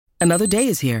Another day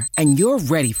is here, and you're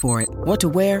ready for it. What to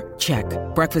wear? Check.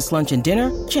 Breakfast, lunch, and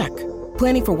dinner? Check.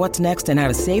 Planning for what's next and how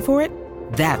to save for it?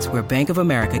 That's where Bank of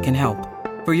America can help.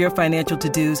 For your financial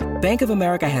to-dos, Bank of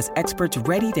America has experts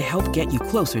ready to help get you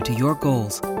closer to your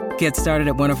goals. Get started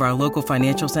at one of our local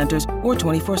financial centers or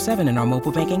 24/7 in our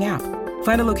mobile banking app.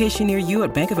 Find a location near you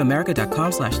at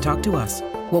bankofamerica.com/talktous.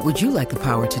 What would you like the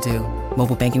power to do?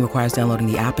 Mobile banking requires downloading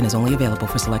the app and is only available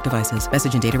for select devices.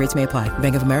 Message and data rates may apply.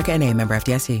 Bank of America N.A., member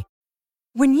FDIC.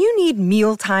 When you need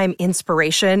mealtime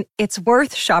inspiration, it's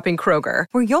worth shopping Kroger,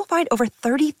 where you'll find over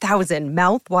 30,000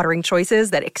 mouth-watering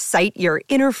choices that excite your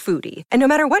inner foodie. And no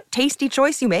matter what tasty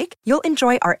choice you make, you'll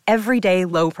enjoy our everyday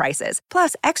low prices,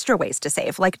 plus extra ways to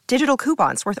save, like digital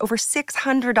coupons worth over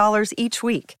 $600 each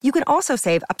week. You can also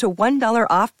save up to $1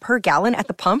 off per gallon at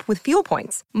the pump with fuel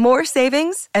points. More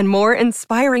savings and more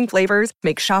inspiring flavors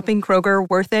make shopping Kroger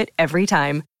worth it every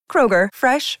time. Kroger,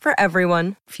 fresh for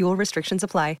everyone. Fuel restrictions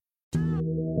apply.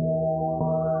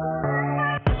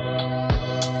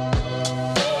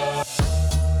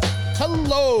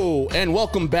 Hello, and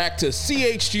welcome back to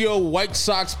CHGO White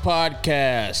Sox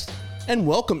Podcast. And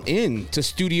welcome in to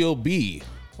Studio B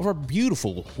of our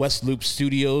beautiful West Loop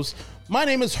Studios. My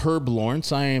name is Herb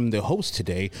Lawrence. I am the host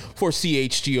today for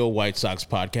CHGO White Sox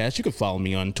Podcast. You can follow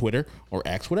me on Twitter or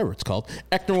X, whatever it's called.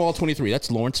 Ecknerwall23.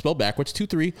 That's Lawrence, spelled backwards,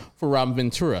 23 for Robin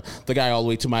Ventura. The guy all the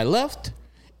way to my left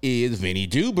is Vinny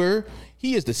Duber.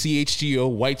 He is the CHGO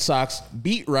White Sox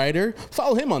beat writer.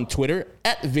 Follow him on Twitter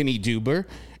at Vinny Duber.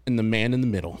 And the man in the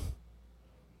middle.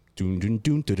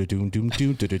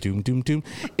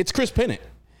 It's Chris Pennant.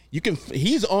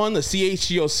 He's on the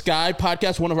CHGO Sky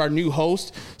podcast, one of our new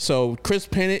hosts. So Chris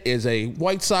Pennant is a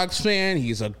White Sox fan.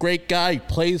 He's a great guy. He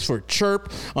plays for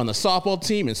Chirp on the softball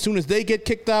team. As soon as they get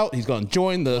kicked out, he's going to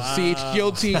join the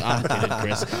CHGO team. I'm kidding,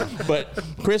 Chris. But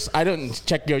Chris, I don't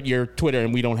check your Twitter,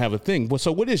 and we don't have a thing.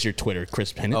 So what is your Twitter,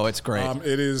 Chris Pennant? Oh, it's great.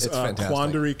 It is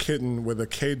Quandary Kitten with a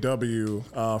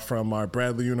KW from our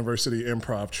Bradley University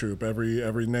improv troupe.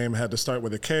 Every name had to start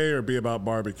with a K or be about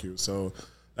barbecue. So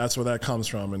that's where that comes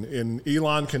from. And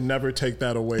Elon can never take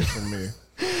that away from me.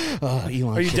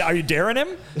 Elon, are you daring him?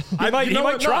 He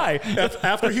might try.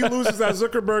 After he loses that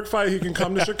Zuckerberg fight, he can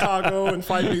come to Chicago and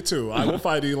fight me too. I will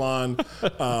fight Elon.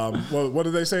 What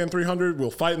do they say in 300?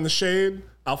 We'll fight in the shade.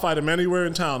 I'll fight him anywhere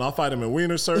in town. I'll fight him at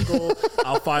Wiener Circle.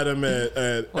 I'll fight him at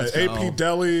AP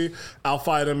Deli. I'll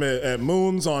fight him at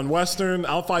Moon's on Western.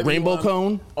 I'll fight Rainbow Elon.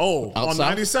 Cone. Oh,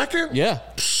 outside? On 92nd? Yeah.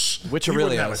 Which He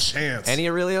wouldn't have a Aurelios? chance. Any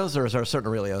Aurelios, or is there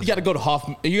certain Aurelios? You got to go to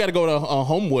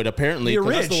Homewood, apparently. The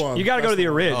Ridge. You got to go to the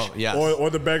Ridge. Oh, yes. Or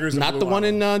the Beggars. Not the one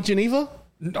in Geneva?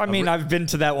 I mean, I've been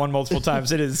to that one multiple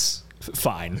times. It is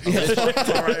fine. All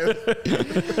right.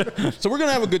 So we're going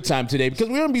to have a good time today because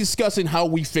we're going to be discussing how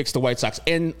we fix the White Sox.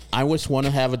 And I just want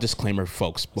to have a disclaimer,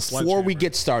 folks, before we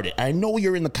get started. I know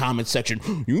you're in the comments section.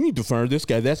 You need to fire this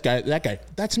guy, that guy.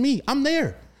 That's me. I'm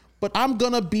there. But I'm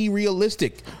going to be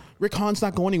realistic. Rick Hahn's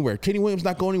not going anywhere. Kenny Williams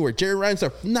not going anywhere. Jerry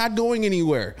Reinsdorf not going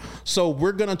anywhere. So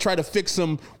we're going to try to fix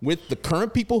them with the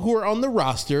current people who are on the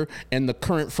roster and the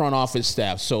current front office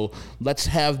staff. So let's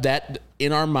have that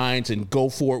in our minds and go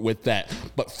for it with that.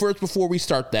 But first, before we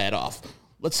start that off,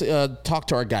 let's talk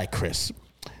to our guy, Chris.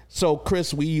 So,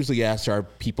 Chris, we usually ask our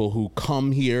people who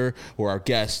come here or our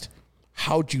guests,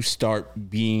 how'd you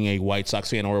start being a White Sox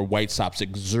fan or a White Sox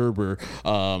observer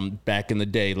back in the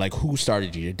day? Like, who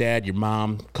started you? Your dad, your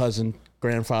mom, cousin,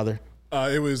 grandfather?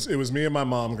 It was me and my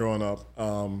mom growing up,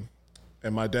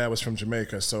 and my dad was from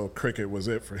Jamaica, so cricket was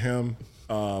it for him.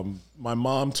 My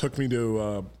mom took me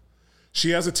to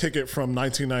she has a ticket from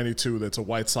 1992 that's a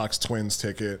White Sox Twins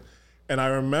ticket, and I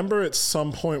remember at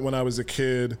some point when I was a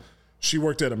kid, she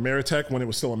worked at Ameritech when it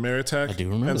was still Ameritech. I do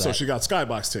remember and that. so she got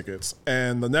Skybox tickets.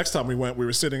 And the next time we went, we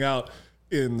were sitting out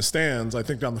in the stands, I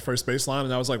think down the first baseline,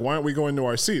 and I was like, why aren't we going to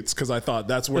our seats? Because I thought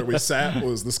that's where we sat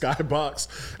was the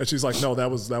Skybox. And she's like, no, that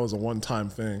was a one-time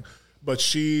thing. But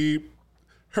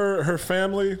her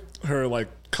family, her like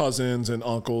cousins and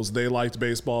uncles, they liked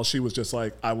baseball. She was just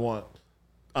like, I'm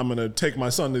going to take my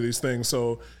son to these things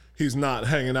so he's not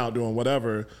hanging out doing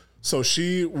whatever. So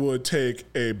she would take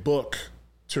a book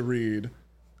to read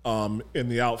in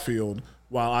the outfield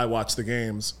while I watched the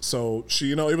games. So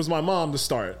she, it was my mom to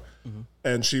start. Mm-hmm.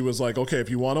 And she was like, okay, if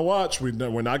you want to watch, we're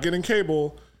not getting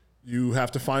cable. You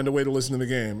have to find a way to listen to the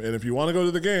game. And if you want to go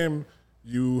to the game,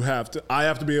 I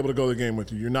have to be able to go to the game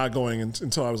with you. You're not going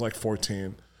until I was like 14.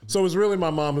 Mm-hmm. So it was really my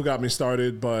mom who got me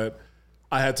started, but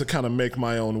I had to kind of make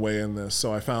my own way in this.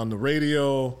 So I found the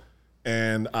radio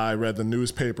and I read the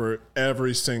newspaper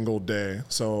every single day.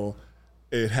 So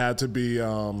it had to be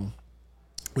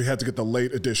we had to get the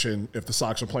late edition if the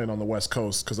Sox were playing on the West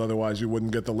Coast, because otherwise you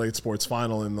wouldn't get the late sports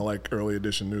final in the like early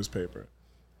edition newspaper.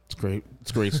 It's great.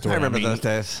 It's a great story. I remember those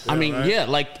days. I mean, right?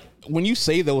 Like when you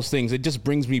say those things, it just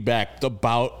brings me back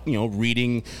about,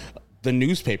 reading the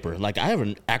newspaper. Like I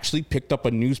haven't actually picked up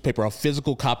a newspaper, a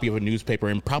physical copy of a newspaper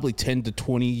in probably 10 to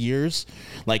 20 years.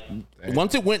 Like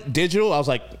once it went digital, I was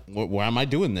like, why am I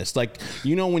doing this? Like,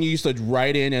 when you used to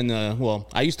write in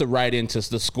I used to write into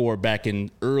the Score back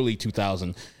in early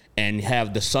 2000 and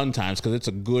have the Sun Times, because it's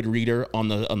a good reader on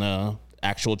the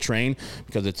actual train,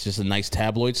 because it's just a nice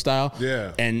tabloid style.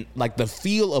 Yeah. And like the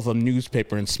feel of a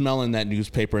newspaper and smelling that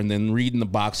newspaper and then reading the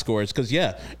box scores, because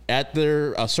at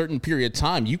a certain period of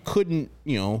time you couldn't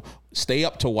stay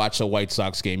up to watch a White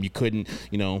Sox game. You couldn't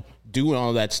do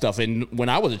all that stuff. And when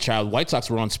I was a child, White Sox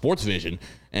were on Sports Vision,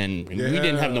 and we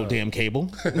didn't have no damn cable.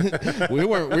 we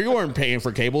weren't paying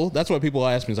for cable. That's why people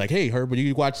ask me, it's like, hey, Herb, do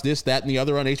you watch this, that, and the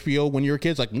other on HBO when you were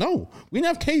kids? Like, no, we didn't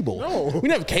have cable. We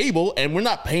didn't have cable, and we're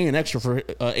not paying extra for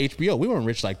HBO. We weren't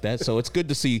rich like that. So it's good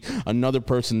to see another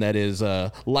person that is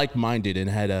like-minded and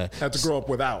had to grow up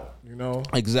without.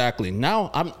 Exactly.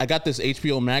 Now I got this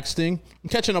HBO Max thing. I'm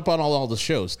catching up on all the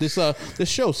shows. This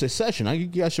show, Succession. You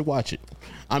guys should watch it.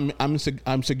 I'm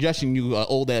suggesting you an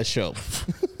old ass show.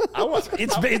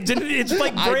 It's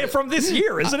like from this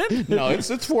year, isn't it? No, it's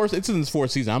in its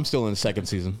fourth season. I'm still in the second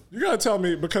season. You gotta tell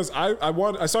me, because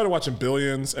I started watching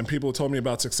Billions, and people told me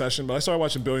about Succession, but I started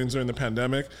watching Billions during the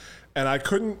pandemic, and I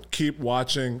couldn't keep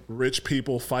watching rich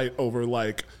people fight over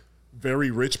like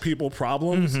very rich people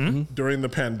problems during the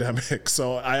pandemic.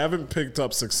 So I haven't picked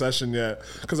up Succession yet,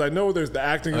 because I know the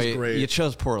acting is great. You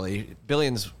chose poorly.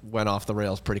 Billions went off the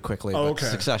rails pretty quickly. But okay.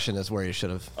 Succession is where you should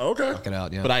have knocked it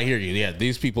out. Yeah. But I hear you. Yeah,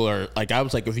 these people are like, I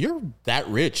was like, if you're that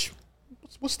rich,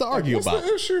 what's the argue about? What's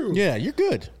the issue? Yeah, you're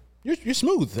good. You're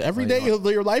smooth. Every day of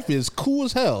your life is cool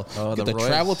as hell. Oh,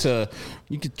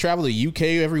 you could travel to UK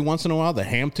every once in a while, the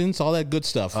Hamptons, all that good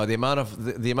stuff. Oh, the amount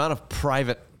of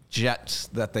private jets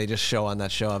that they just show on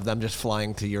that show, of them just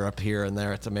flying to Europe here and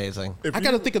there. It's amazing. I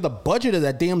got to think of the budget of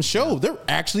that damn show. They're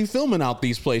actually filming out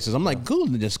these places. I'm like,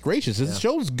 goodness gracious, this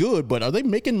show's good, but are they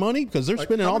making money? Because they're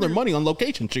spending all their money on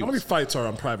location shoots. How many fights are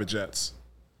on private jets?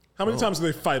 How many times do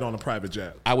they fight on a private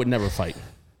jet? I would never fight.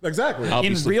 Exactly.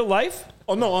 In real life?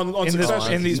 Oh no, on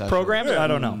Succession. In these programs? Yeah. I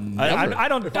don't know. I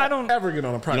don't ever get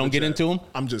on a private jet. You don't get into them?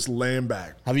 I'm just laying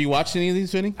back. Have you watched any of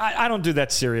these, Vinny? I don't do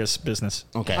that serious business.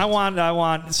 Okay. I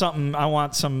want something. I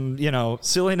want some,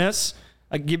 silliness.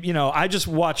 I just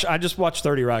watch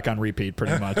 30 Rock on repeat,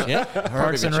 pretty much. Yeah.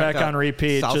 Parks and Rec on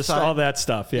repeat, just all that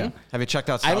stuff. Yeah. Have you checked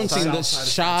out I haven't seen the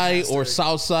Shy or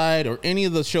Southside or any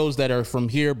of the shows that are from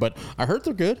here, but I heard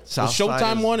they're good. The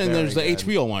Showtime one, and there's the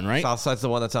HBO one, right? Southside's the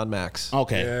one that's on Max.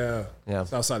 Okay. Yeah.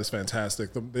 Southside is fantastic.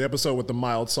 The episode with the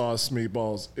mild sauce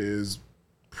meatballs is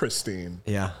pristine.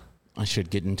 Yeah. I should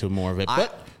get into more of it.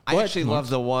 But I actually love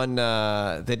the one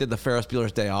they did, the Ferris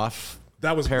Bueller's Day Off.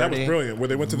 That was brilliant, where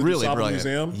they went to the DuSable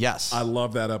Museum. Yes. I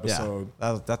love that episode.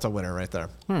 Yeah, that's a winner right there.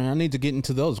 All right, I need to get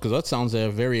into those, because that sounds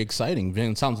very exciting.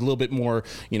 It sounds a little bit more,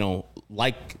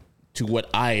 like to what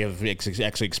I have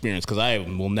actually experienced, because I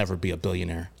will never be a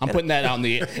billionaire. I'm putting that out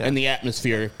in the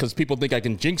atmosphere, because people think I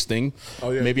can jinx thing. Oh,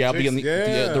 yeah. Maybe I'll be in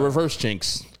the reverse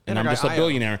jinx, and I'm just a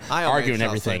billionaire arguing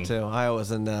everything. Too. I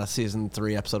was in season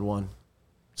 3, episode 1.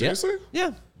 Seriously? Yeah.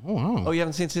 Oh, wow. Oh, you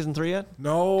haven't seen season 3 yet?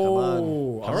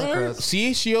 No. Come on. All right.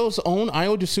 CHGO's own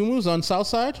Io DeSumu's on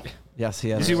Southside? Yes, he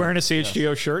has. Is he wearing a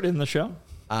CHGO shirt in the show?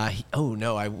 That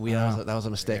was a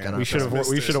mistake on our We should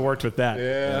have worked with that.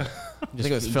 Yeah. I think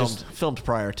it was filmed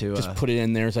prior to. Just put it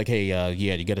in there. It's like, hey,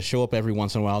 you got to show up every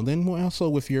once in a while. Then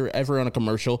also, if you're ever on a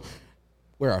commercial,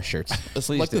 wear our shirts.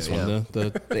 Like this one,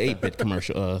 the 8-bit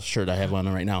commercial shirt I have on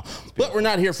right now. But we're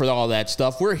not here for all that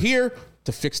stuff. We're here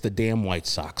to fix the damn White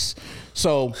Sox.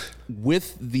 So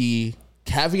with the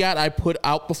caveat I put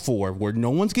out before, where no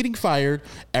one's getting fired,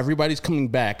 everybody's coming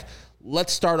back,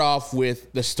 let's start off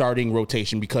with the starting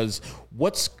rotation, because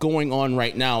what's going on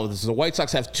right now is the White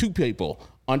Sox have 2 people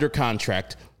under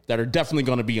contract that are definitely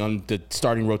going to be on the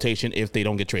starting rotation if they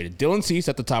don't get traded. Dylan Cease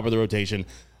at the top of the rotation.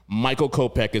 Michael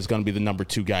Kopech is going to be the number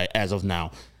 2 guy as of now.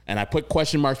 And I put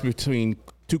question marks between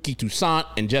Touki Toussaint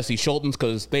and Jesse Schultens,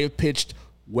 because they've pitched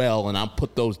well, and I'll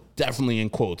put those definitely in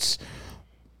quotes.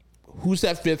 Who's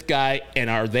that 5th guy, and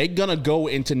are they going to go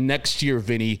into next year,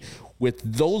 Vinny, with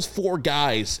those 4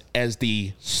 guys as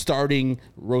the starting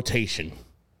rotation?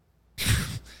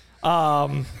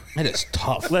 That is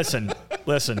tough. Listen.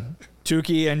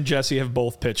 Touki and Jesse have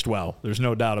both pitched well. There's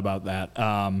no doubt about that.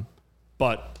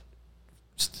 But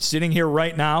sitting here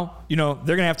right now, they're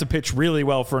going to have to pitch really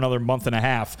well for another month and a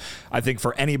half, I think,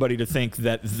 for anybody to think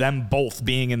that them both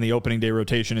being in the opening day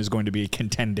rotation is going to be a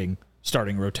contending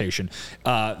starting rotation.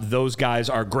 Those guys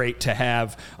are great to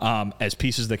have as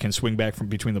pieces that can swing back from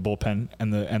between the bullpen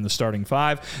and the starting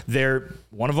five.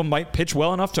 One of them might pitch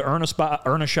well enough to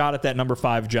earn a shot at that number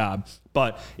 5 job.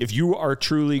 But if you are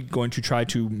truly going to try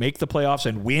to make the playoffs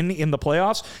and win in the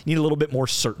playoffs, you need a little bit more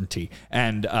certainty.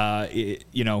 And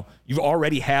you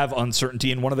already have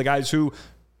uncertainty in one of the guys who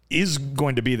is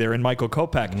going to be there in Michael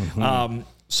Kopech. Mm-hmm.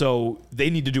 So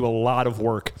they need to do a lot of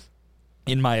work,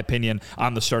 in my opinion,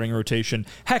 on the starting rotation.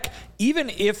 Heck, even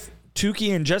if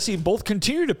Tukey and Jesse both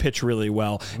continue to pitch really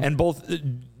well and both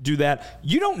do that,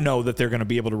 you don't know that they're going to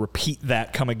be able to repeat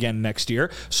that come again next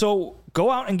year. So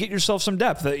go out and get yourself some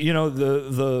depth.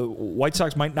 The White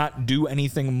Sox might not do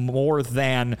anything more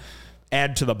than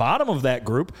add to the bottom of that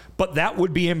group, but that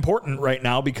would be important right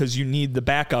now because you need the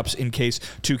backups in case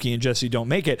Tukey and Jesse don't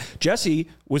make it. Jesse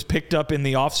was picked up in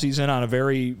the offseason on a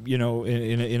very,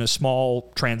 in a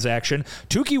small transaction.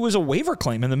 Tukey was a waiver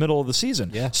claim in the middle of the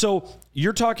season. Yeah. So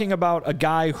you're talking about a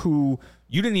guy who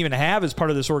you didn't even have as part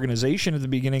of this organization at the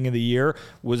beginning of the year,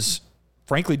 was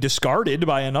frankly discarded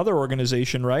by another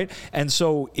organization, right? And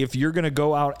so if you're going to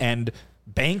go out and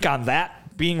bank on that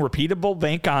being repeatable,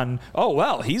 bank on,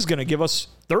 he's going to give us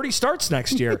 30 starts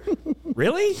next year.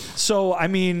 Really? So, I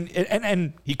mean,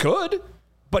 and he could,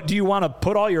 but do you want to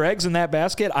put all your eggs in that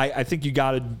basket? I think you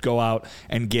got to go out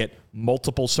and get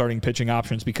multiple starting pitching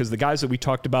options, because the guys that we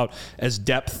talked about as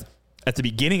depth at the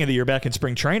beginning of the year back in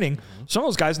spring training, some of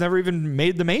those guys never even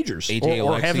made the majors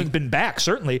or haven't been back.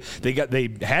 Certainly, they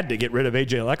had to get rid of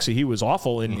AJ Alexy. He was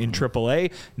awful in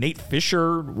AAA. Nate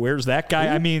Fisher, where's that guy?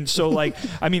 I mean,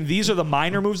 these are the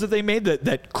minor moves that they made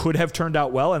that could have turned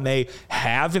out well, and they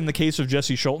have in the case of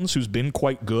Jesse Schultens, who's been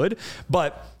quite good.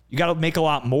 But you got to make a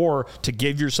lot more to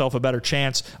give yourself a better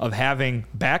chance of having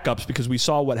backups, because we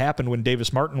saw what happened when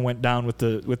Davis Martin went down with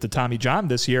the Tommy John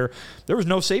this year. There was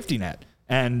no safety net.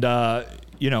 And,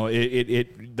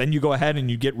 then you go ahead and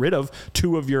you get rid of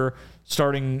 2 of your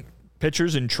starting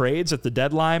pitchers in trades at the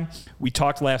deadline. We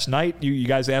talked last night. You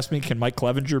guys asked me, can Mike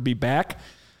Clevenger be back?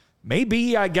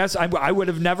 Maybe, I guess. I would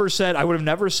have never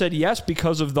said yes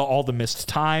because of all the missed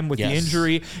time with the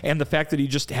injury and the fact that he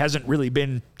just hasn't really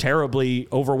been terribly,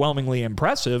 overwhelmingly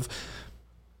impressive.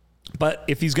 But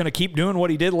if he's going to keep doing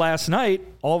what he did last night,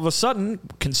 all of a sudden,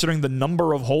 considering the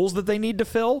number of holes that they need to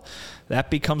fill,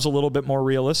 that becomes a little bit more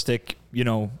realistic,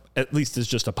 at least it's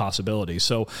just a possibility.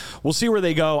 So we'll see where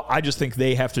they go. I just think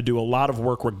they have to do a lot of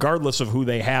work regardless of who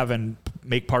they have and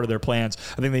make part of their plans.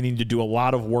 I think they need to do a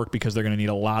lot of work because they're going to need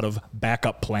a lot of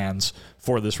backup plans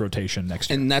for this rotation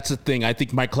next year. And that's the thing. I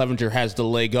think Mike Clevenger has the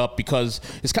leg up because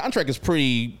his contract is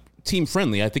pretty team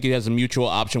friendly. I think he has a mutual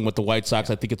option with the White Sox.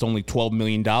 I think it's only $12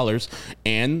 million,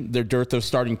 and their dearth of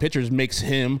starting pitchers makes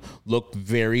him look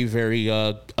very, very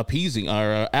appeasing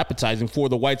or appetizing for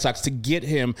the White Sox to get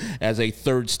him as a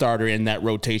third starter in that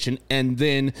rotation. And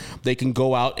then they can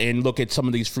go out and look at some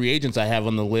of these free agents I have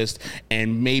on the list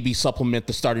and maybe supplement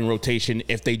the starting rotation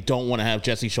if they don't want to have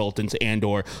Jesse Schultens and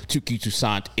or Tukey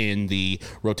Toussaint in the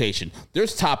rotation.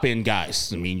 There's top end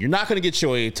guys. I mean, you're not going to get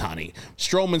Shohei Ohtani.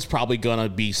 Stroman's probably going to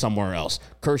be somewhere else.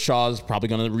 Kershaw's probably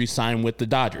going to re-sign with the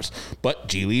Dodgers. But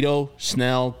Giolito,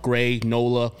 Snell, Gray,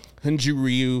 Nola, Hyunjin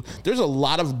Ryu, there's a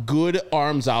lot of good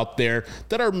arms out there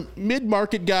that are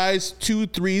mid-market guys, 2,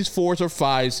 3s, 4s, or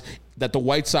 5s that the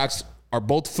White Sox are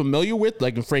both familiar with,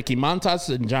 like in Frankie Montas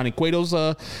and Johnny Cueto's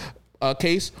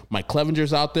case. Mike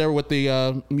Clevenger's out there with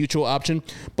the mutual option.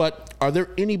 But are there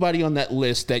anybody on that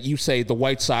list that you say the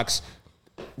White Sox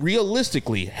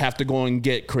realistically have to go and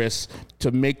get, Chris,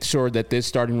 to make sure that this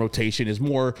starting rotation is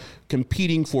more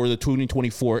competing for the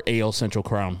 2024 AL Central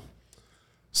crown?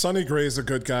 Sonny Gray is a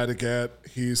good guy to get.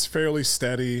 He's fairly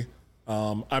steady.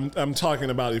 I'm talking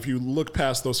about if you look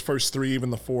past those first 3,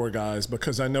 even the 4 guys,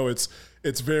 because I know it's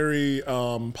very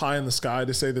pie in the sky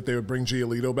to say that they would bring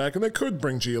Giolito back, and they could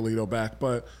bring Giolito back,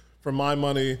 but for my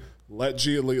money, let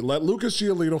Lucas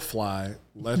Giolito fly.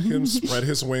 Let him spread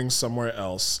his wings somewhere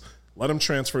else. Let him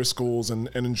transfer schools and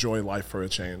enjoy life for a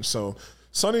change. So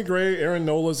Sonny Gray, Aaron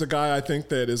Nola is a guy I think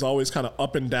that is always kind of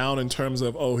up and down in terms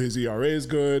of, his ERA is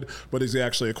good, but is he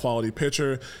actually a quality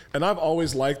pitcher? And I've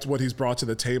always liked what he's brought to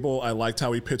the table. I liked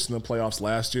how he pitched in the playoffs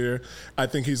last year. I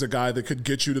think he's a guy that could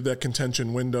get you to that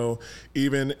contention window,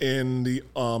 even in the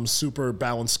super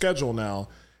balanced schedule now.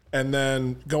 And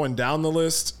then going down the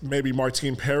list, maybe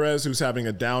Martin Perez, who's having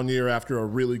a down year after a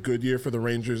really good year for the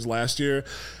Rangers last year.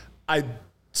 I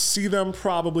see them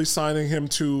probably signing him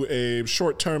to a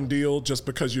short-term deal just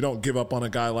because you don't give up on a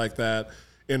guy like that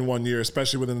in 1 year,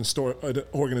 especially within an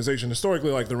organization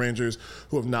historically like the Rangers,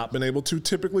 who have not been able to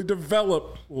typically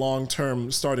develop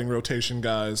long-term starting rotation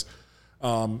guys.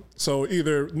 So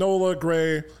either Nola,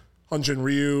 Gray, Hyun-Jin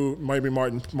Ryu, maybe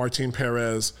Martin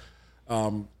Perez,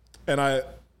 and I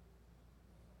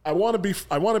want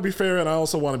to be fair, and I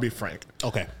also want to be frank.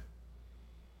 Okay.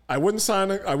 I wouldn't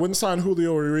sign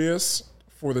Julio Urias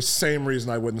for the same reason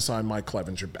I wouldn't sign Mike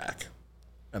Clevenger back,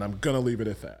 and I'm gonna leave it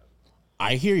at that.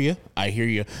 I hear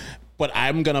you. But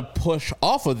I'm going to push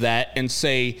off of that and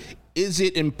say, is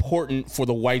it important for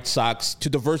the White Sox to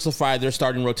diversify their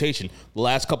starting rotation? The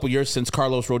last couple years since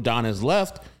Carlos Rodon has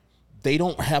left, they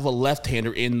don't have a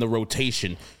left-hander in the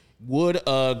rotation. Would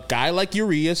a guy like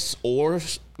Urias or,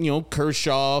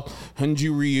 Kershaw,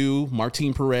 Hyun-Jin Ryu,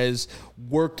 Martin Perez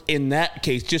work in that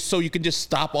case, just so you can just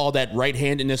stop all that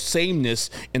right-handedness, sameness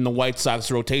in the White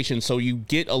Sox rotation, so you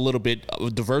get a little bit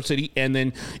of diversity, and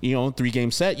then,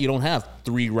 3-game set, you don't have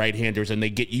 3 right-handers, and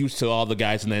they get used to all the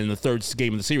guys, and then in the third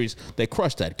game of the series, they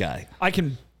crush that guy. I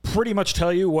can pretty much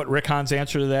tell you what Rick Hahn's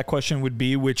answer to that question would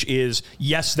be, which is,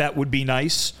 yes, that would be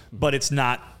nice, but it's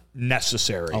not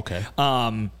necessary. Okay.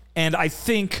 And I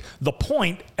think the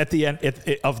point at the end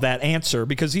of that answer,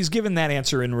 because he's given that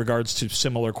answer in regards to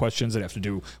similar questions that have to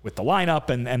do with the lineup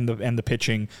and the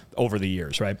pitching over the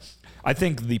years, right? I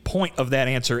think the point of that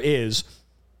answer is,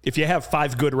 if you have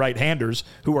 5 good right-handers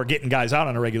who are getting guys out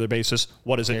on a regular basis,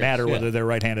 what does it matter whether they're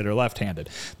right-handed or left-handed?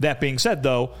 That being said,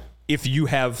 though, if you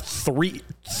have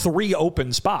three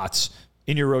open spots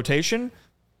in your rotation,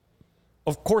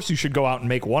 of course you should go out and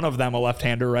make one of them a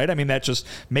left-hander, right? I mean, that just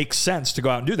makes sense to go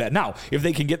out and do that. Now, if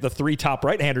they can get the 3 top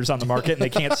right-handers on the market and they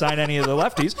can't sign any of the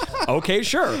lefties, okay,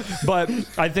 sure. But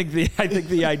I think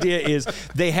the idea is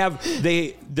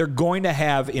they're going to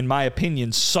have, in my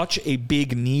opinion, such a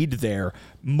big need there,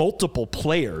 multiple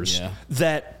players,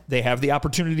 that they have the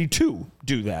opportunity to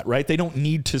do that, right? They don't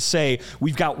need to say,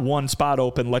 we've got 1 spot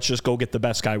open, let's just go get the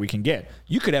best guy we can get.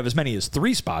 You could have as many as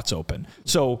 3 spots open.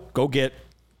 So go get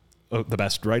the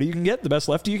best righty you can get, the best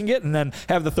lefty you can get, and then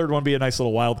have the third one be a nice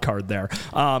little wild card there.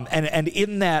 And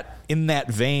in that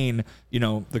vein,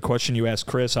 the question you asked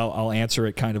Chris, I'll answer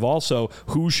it kind of also.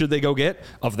 Who should they go get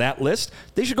of that list?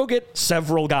 They should go get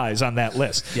several guys on that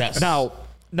list. Yes. Now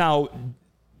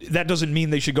that doesn't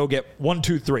mean they should go get 1,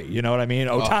 2, 3. You know what I mean?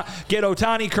 Get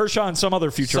Ohtani, Kershaw, and some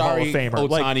other future Hall of Famer.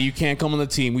 Ohtani, you can't come on the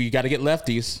team. We got to get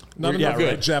lefties. Not enough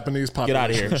good Japanese population Get out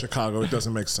of here. in Chicago. It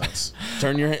doesn't make sense.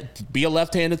 Be a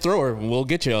left-handed thrower, and we'll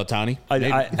get you, Ohtani.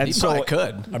 He probably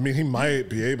could. I mean, he might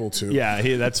be able to. Yeah,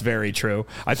 that's very true.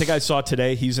 I think I saw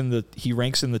today he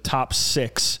ranks in the top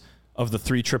 6 of the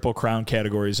 3 Triple Crown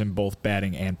categories in both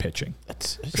batting and pitching.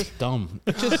 It's just dumb.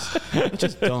 It's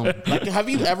just dumb. Like, have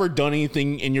you ever done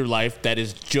anything in your life that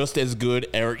is just as good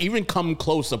or even come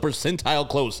close, a percentile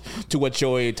close to what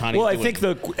Shohei Ohtani is doing? I think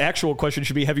the actual question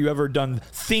should be, have you ever done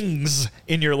things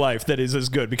in your life that is as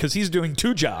good? Because he's doing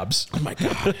 2 jobs. Oh, my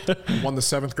God. Won the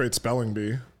 7th grade spelling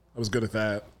bee. I was good at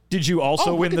that. Did you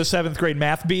also win the 7th grade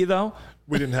math bee, though?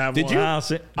 We didn't have Did one. you? I'm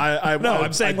saying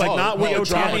not the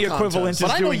Ohtani equivalent is but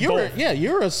I know doing both.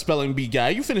 you're a spelling bee guy.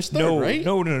 You finished third, right?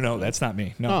 No, that's not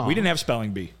me. No, we didn't have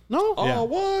spelling bee. No? Oh, Yeah.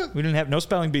 what? We didn't have no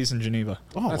spelling bees in Geneva.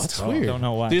 Oh, that's tough. weird. Don't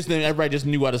know why. Everybody just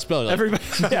knew how to spell it. Like, Everybody,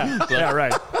 yeah,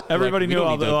 right. Everybody we knew don't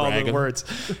all need the that bragging. words.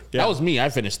 That was me. I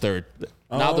finished third.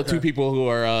 Now the 2 people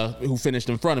who finished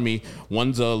in front of me,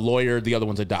 one's a lawyer, the other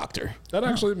one's a doctor. That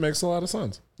actually makes a lot of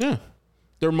sense. Yeah.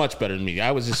 They're much better than me.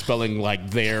 I was just spelling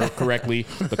like there correctly,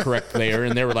 the correct there,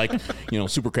 and they were like,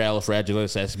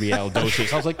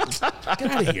 supercalifragilisticexpialidocious. I was like,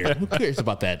 get out of here. Who cares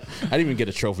about that? I didn't even get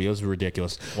a trophy. It was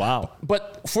ridiculous. Wow.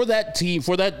 But for that team,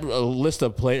 for that list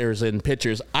of players and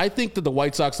pitchers, I think that the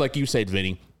White Sox, like you said,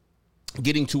 Vinny,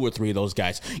 getting 2 or 3 of those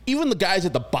guys, even the guys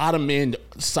at the bottom end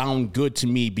sound good to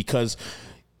me because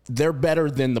they're better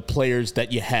than the players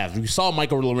that you have. We saw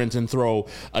Michael Lorenzen throw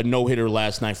a no-hitter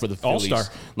last night for the Phillies.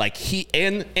 All-star. Like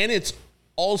and it's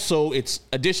also it's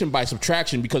addition by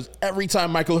subtraction because every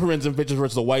time Michael Lorenzen pitches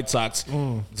versus the White Sox,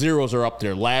 zeros are up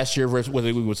there. Last year whether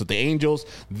it was with the Angels,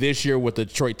 this year with the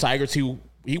Detroit Tigers,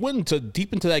 he went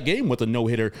deep into that game with a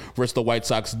no-hitter versus the White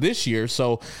Sox this year.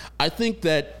 So I think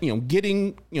that,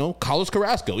 getting, Carlos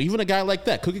Carrasco, even a guy like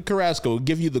that, Cookie Carrasco, will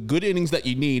give you the good innings that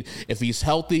you need. If he's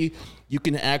healthy, you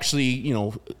can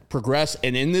actually, progress.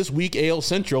 And in this week, AL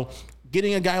Central,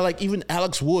 getting a guy like even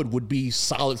Alex Wood would be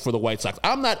solid for the White Sox.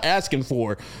 I'm not asking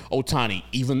for Ohtani,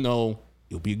 even though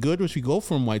it'll be good if you go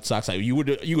from White Sox. You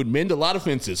would mend a lot of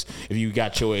fences if you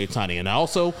got Shohei Ohtani. And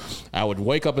also, I would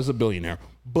wake up as a billionaire.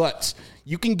 But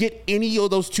you can get any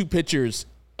of those 2 pitchers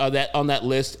that on that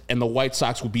list, and the White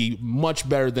Sox will be much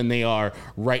better than they are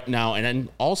right now. And then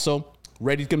also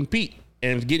ready to compete.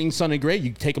 And getting Sonny Gray,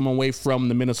 you take him away from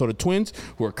the Minnesota Twins,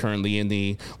 who are currently in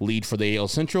the lead for the AL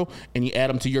Central, and you add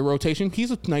him to your rotation.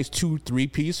 He's a nice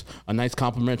 2-3 piece, a nice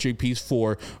complementary piece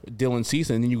for Dylan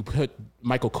Cease, and then you put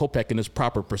Michael Kopech in his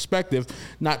proper perspective.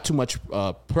 Not too much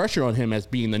pressure on him as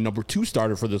being the number 2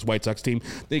 starter for this White Sox team.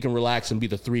 They can relax and be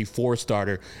the 3-4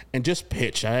 starter and just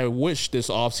pitch. I wish this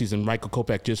offseason Michael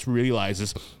Kopech just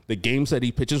realizes the games that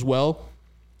he pitches well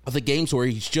are the games where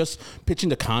he's just pitching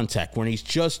to contact, when he's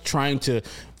just trying to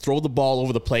throw the ball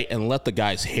over the plate and let the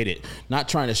guys hit it, not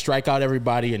trying to strike out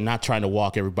everybody and not trying to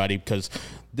walk everybody, because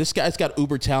this guy's got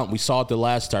uber talent. We saw it the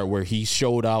last start where he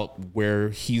showed out where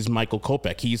he's Michael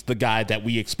Kopech. He's the guy that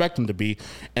we expect him to be,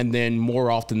 and then more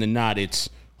often than not,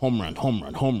 it's home run, home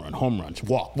run, home run, home runs,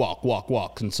 walk, walk, walk,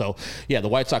 walk. And so, yeah, the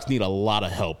White Sox need a lot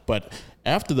of help. But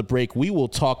after the break, we will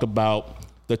talk about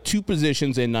the 2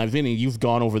 positions, and Vinny, you've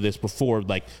gone over this before.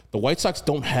 Like, the White Sox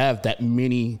don't have that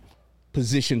many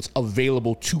positions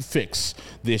available to fix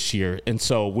this year. And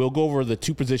so we'll go over the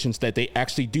 2 positions that they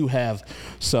actually do have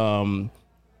some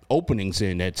openings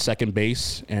in, at second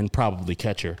base and probably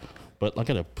catcher. But I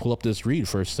got to pull up this read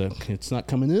first. It's not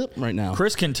coming up right now.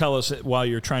 Chris can tell us, while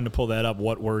you're trying to pull that up,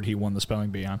 what word he won the spelling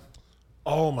bee on.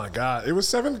 Oh, my God. It was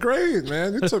 7th grade,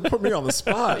 man. You put me on the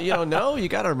spot. You don't know? You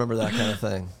got to remember that kind of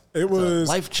thing. It was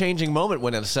a life-changing moment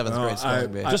when in a 7th grade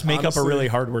spelling bee. Just make up a really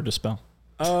hard word to spell.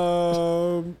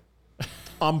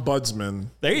 Ombudsman.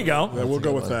 There you go. Yeah, we'll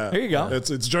go with that. There you go.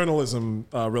 It's journalism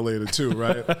related too,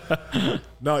 right?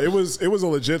 No, it was a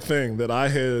legit thing that I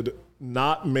had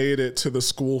not made it to the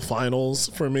school finals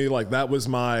for me. Like, that was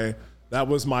my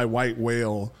white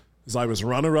whale. Is I was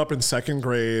runner up in 2nd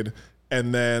grade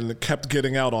and then kept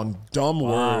getting out on dumb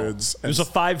words. It was a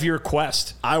 5-year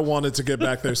quest. I wanted to get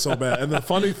back there so bad. And the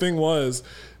funny thing was,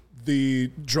 they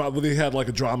had like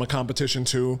a drama competition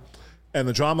too. And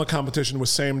the drama competition was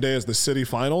same day as the city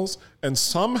finals. And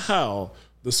somehow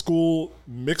the school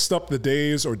mixed up the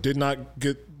days, or they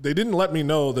didn't let me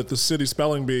know that the city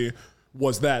spelling bee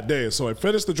was that day. So I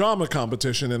finished the drama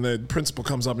competition, and the principal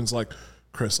comes up and is like,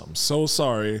 Chris, I'm so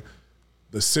sorry.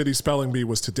 The city spelling bee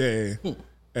was today,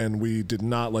 and we did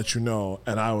not let you know.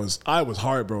 And I was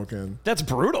heartbroken. That's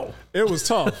brutal. It was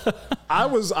tough.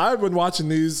 I've been watching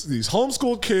these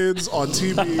homeschool kids on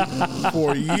TV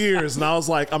for years, and I was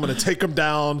like, I'm going to take them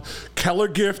down. Keller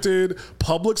Gifted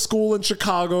public school in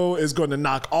Chicago is going to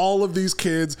knock all of these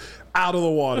kids out of the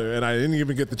water, and I didn't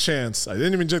even get the chance. I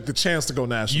didn't even get the chance to go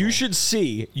national. You should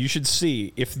see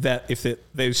if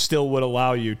they still would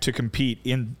allow you to compete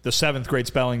in the 7th grade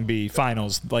spelling bee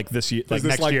finals like this year, like Is this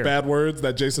next like year. Bad Words,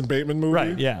 that Jason Bateman movie?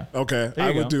 Right, yeah. Okay,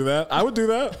 I would do that. I would do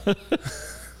that.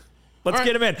 Let's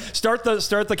get him in. Start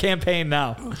the campaign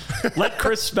now. Let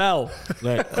Chris spell.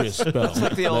 Let Chris spell. It's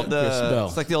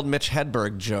like the old Mitch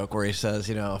Hedberg joke where he says,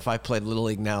 if I played Little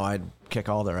League now, I'd kick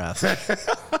all their asses.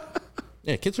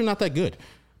 Yeah, kids are not that good.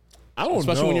 I don't know,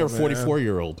 especially when you're a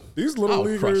 44-year-old. These little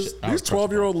leaguers, these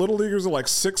 12-year-old little leaguers are like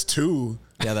 6'2".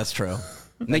 Yeah, that's true.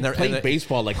 And they play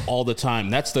baseball like all the time.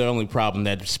 That's the only problem,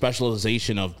 that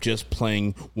specialization of just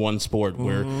playing one sport,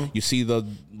 where you see the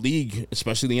league,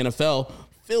 especially the NFL,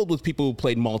 filled with people who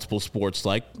played multiple sports,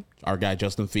 like our guy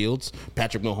Justin Fields,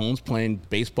 Patrick Mahomes playing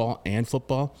baseball and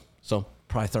football. So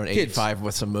probably throwing 85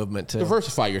 with some movement too.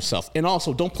 Diversify yourself. And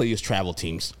also, don't play these travel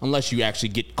teams unless you actually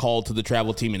get called to the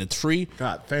travel team and it's free.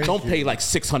 Don't pay like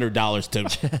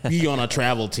 $600 to be on a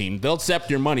travel team. They'll accept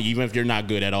your money even if you're not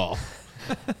good at all.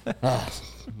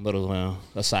 Little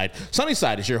aside.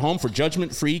 Sunnyside is your home for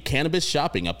judgment-free cannabis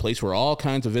shopping, a place where all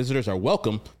kinds of visitors are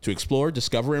welcome to explore,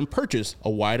 discover, and purchase a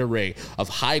wide array of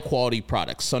high-quality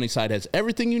products. Sunnyside has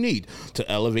everything you need to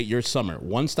elevate your summer.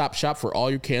 One-stop shop for all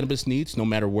your cannabis needs, no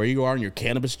matter where you are in your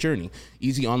cannabis journey.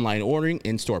 Easy online ordering,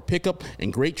 in-store pickup,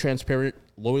 and great transparent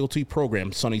loyalty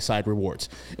program, Sunnyside Rewards.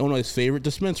 Illinois' favorite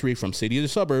dispensary, from city to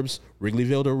suburbs,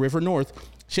 Wrigleyville to River North,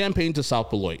 Champaign to South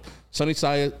Beloit.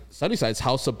 Sunnyside's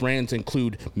house of brands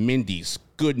include Mindy's,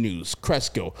 Good News,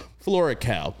 Cresco,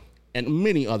 Floracal, and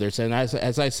many others. And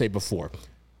as I say before,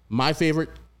 my favorite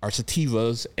are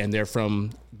sativas, and they're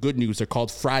from Good News. They're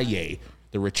called Frye.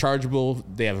 They're rechargeable.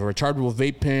 They have a rechargeable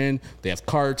vape pen. They have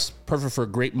carts, perfect for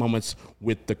great moments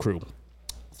with the crew.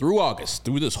 Through August,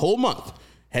 through this whole month,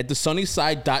 head to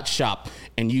sunnyside.shop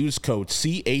and use code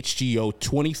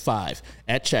CHGO25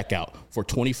 at checkout for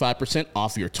 25%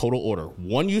 off your total order.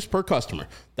 One use per customer.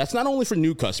 That's not only for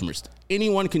new customers.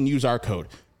 Anyone can use our code.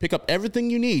 Pick up everything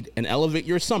you need and elevate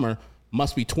your summer.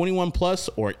 Must be 21 plus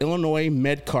or Illinois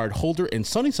Med Card holder. And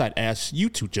Sunnyside asks you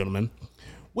two gentlemen,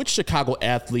 which Chicago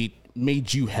athlete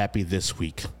made you happy this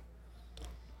week?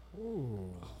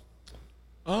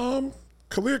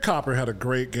 Khalil Copper had a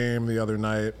great game the other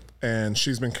night. and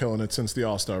she's been killing it since the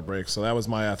All-Star break. So that was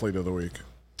my athlete of the week.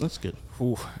 That's good.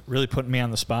 Ooh, really putting me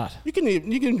on the spot. You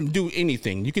can do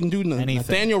anything. You can do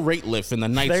Nathaniel Rateliff in the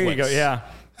night There sweats. you go. Yeah.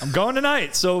 I'm going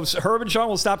tonight, so Herb and Sean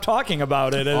will stop talking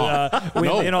about it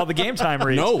in all the game time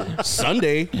reads. No,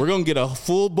 Sunday we're gonna get a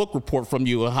full book report from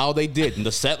you of how they did and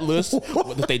the set list.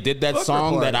 That they did that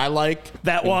song that I like.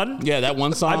 That one? Yeah, that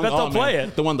one song. I bet they'll play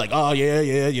it. The one like, oh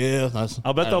yeah.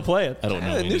 I'll bet they'll play it. I don't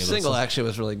know. The new single actually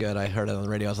was really good. I heard it on the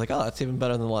radio. I was like, oh, that's even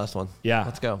better than the last one. Yeah,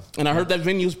 let's go. And I heard that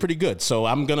venue is pretty good, so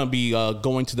I'm gonna be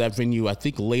going to that venue. I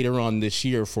think later on this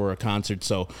year for a concert.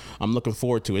 So I'm looking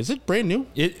forward to it. Is it brand new?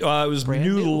 It was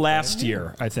new last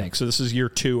year, I think. So this is year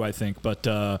 2, I think. But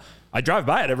I drive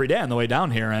by it every day on the way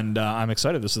down here, and I'm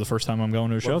excited. This is the first time I'm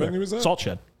going to a show venue there. is that? Salt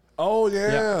Shed. Oh,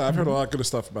 yeah. I've heard a lot of good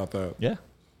stuff about that. Yeah.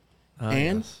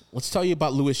 And let's tell you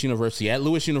about Lewis University. At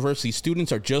Lewis University,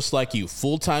 students are just like you.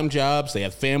 Full-time jobs, they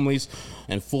have families,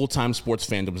 and full-time sports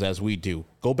fandoms as we do.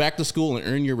 Go back to school and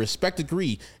earn your respected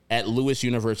degree at Lewis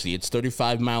University. It's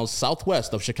 35 miles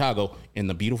southwest of Chicago in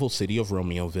the beautiful city of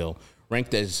Romeoville.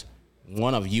 Ranked as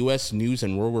one of U.S. News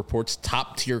and World Report's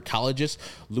top-tier colleges,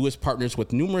 Lewis partners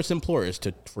with numerous employers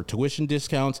for tuition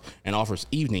discounts and offers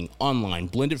evening, online,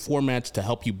 blended formats to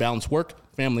help you balance work,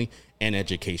 family, and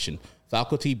education.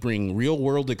 Faculty bring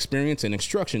real-world experience and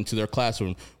instruction to their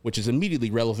classroom, which is immediately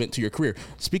relevant to your career.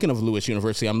 Speaking of Lewis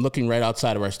University, I'm looking right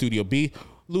outside of our Studio B.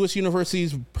 Lewis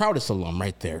University's proudest alum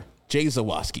right there, Jay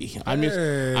Zawoski. I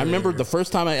remember the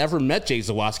first time I ever met Jay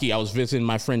Zawoski, I was visiting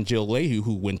my friend Jill Leahy,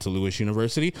 who went to Lewis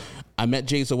University. I met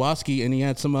Jay Zawoski, and he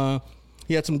had some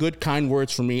good, kind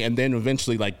words for me. And then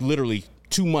eventually, like literally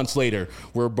 2 months later,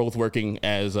 we're both working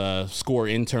as SCORE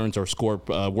interns or SCORE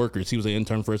workers. He was an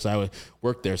intern first. I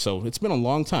worked there. So it's been a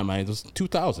long time. It was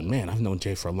 2000. Man, I've known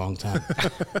Jay for a long time.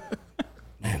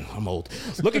 Man, I'm old.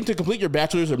 Looking to complete your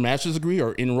bachelor's or master's degree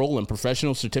or enroll in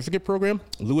professional certificate program?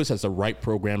 Lewis has the right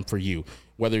program for you.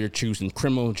 Whether you're choosing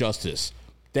criminal justice,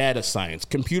 data science,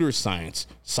 computer science,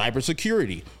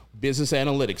 cybersecurity, business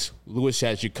analytics, Lewis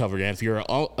has you covered. And if you're an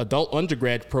adult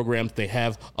undergrad programs, they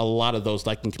have a lot of those,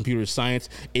 like in computer science,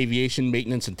 aviation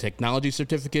maintenance and technology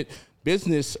certificate,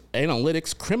 business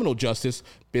analytics, criminal justice,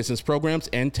 business programs,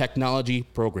 and technology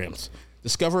programs.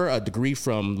 Discover a degree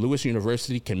from Lewis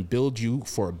University can build you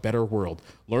for a better world.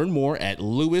 Learn more at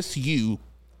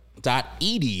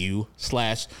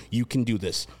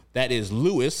lewisu.edu/you-can-do-this. That is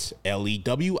Lewis,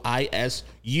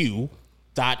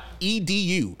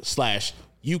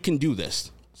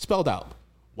 LEWISU.edu/you-can-do-this. Spelled out.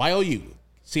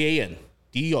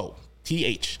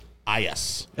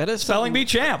 YOUCANDOTHIS. That is Spelling bee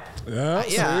champ.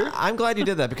 Yeah, I'm glad you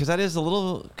did that because that is a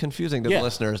little confusing to the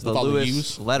listeners. The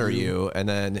Lewis letter U, and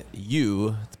then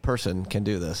you, the person, can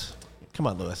do this. Come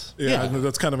on, Lewis. Yeah,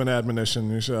 that's kind of an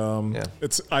admonition. You should,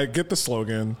 I get the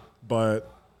slogan, but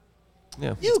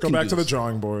let's go back to the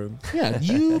drawing board. Yeah,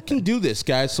 you can do this,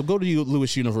 guys. So go to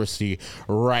Lewis University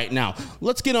right now.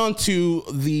 Let's get on to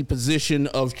the position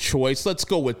of choice. Let's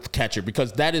go with catcher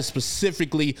because that is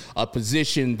specifically a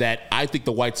position that I think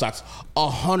the White Sox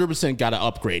 100% got to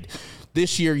upgrade.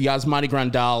 This year, Yasmani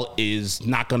Grandal is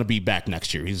not going to be back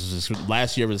next year. He's his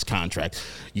last year of his contract.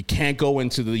 You can't go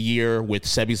into the year with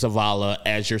Sebi Zavala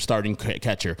as your starting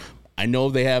catcher. I know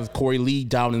they have Corey Lee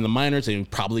down in the minors and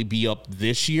probably be up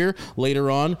this year later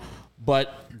on,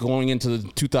 but going into the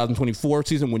 2024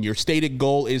 season, when your stated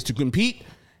goal is to compete,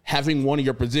 having one of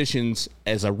your positions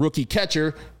as a rookie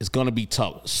catcher is going to be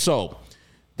tough. So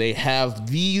they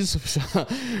have these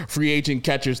free agent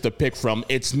catchers to pick from.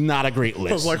 It's not a great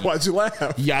list. I was like, why'd you laugh?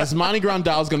 Yasmani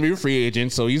Grandal is going to be a free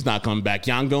agent, so he's not coming back.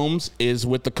 Yan Gomes is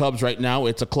with the Cubs right now.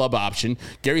 It's a club option.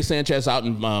 Gary Sanchez out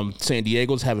in San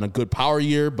Diego is having a good power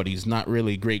year, but he's not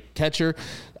really a great catcher.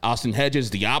 Austin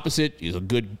Hedges, the opposite. He's a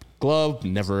good glove,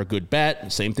 never a good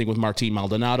bat. Same thing with Martin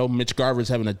Maldonado. Mitch Garver's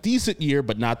having a decent year,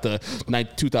 but not the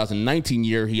 2019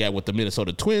 year he had with the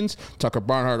Minnesota Twins. Tucker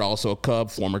Barnhart, also a Cub,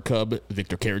 former Cub.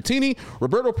 Victor Caratini,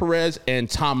 Roberto Perez, and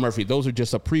Tom Murphy. Those are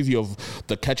just a preview of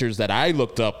the catchers that I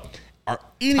looked up.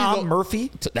 Tom Murphy?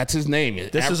 That's his name.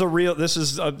 This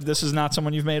is not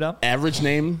someone you've made up? Average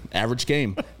name, average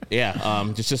game.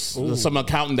 Yeah, just some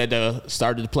accountant that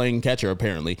started playing catcher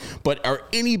apparently. But are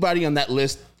anybody on that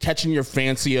list catching your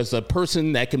fancy as a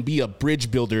person that can be a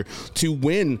bridge builder to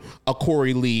win a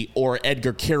Corey Lee or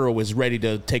Edgar Caro is ready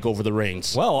to take over the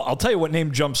reins? Well, I'll tell you what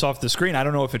name jumps off the screen. I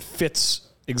don't know if it fits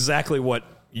exactly what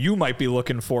you might be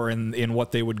looking for in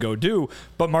what they would go do,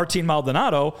 but Martin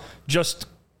Maldonado just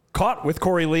caught with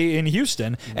Corey Lee in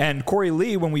Houston. And Corey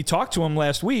Lee, when we talked to him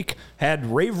last week, had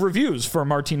rave reviews for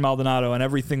Martin Maldonado and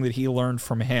everything that he learned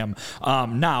from him.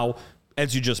 Now,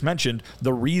 as you just mentioned,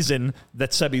 the reason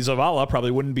that Sebi Zavala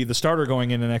probably wouldn't be the starter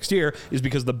going into next year is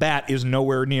because the bat is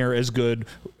nowhere near as good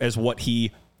as what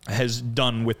he has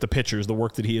done with the pitchers, the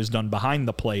work that he has done behind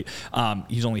the plate.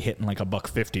 He's only hitting like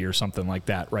 $150 or something like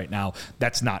that right now.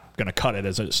 That's not going to cut it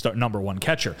as a number one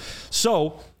catcher.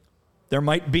 So there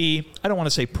might be, I don't want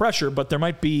to say pressure, but there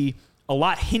might be a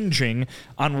lot hinging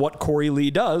on what Corey Lee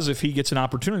does if he gets an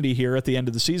opportunity here at the end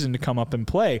of the season to come up and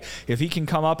play. If he can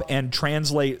come up and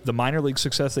translate the minor league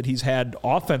success that he's had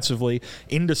offensively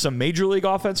into some major league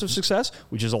offensive success,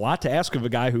 which is a lot to ask of a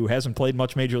guy who hasn't played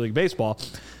much Major League Baseball,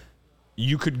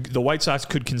 the White Sox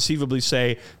could conceivably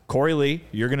say, Corey Lee,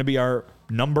 you're going to be our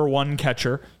number one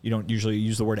catcher. You don't usually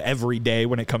use the word every day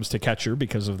when it comes to catcher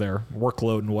because of their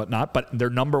workload and whatnot, but their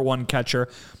number one catcher.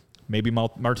 Maybe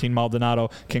Martin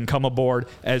Maldonado can come aboard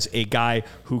as a guy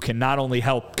who can not only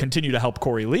continue to help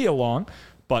Corey Lee along,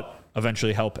 but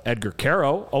eventually help Edgar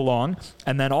Caro along,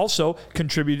 and then also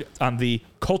contribute on the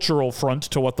cultural front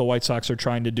to what the White Sox are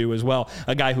trying to do as well.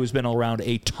 A guy who's been around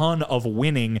a ton of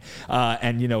winning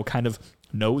and, kind of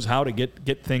knows how to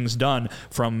get things done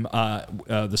from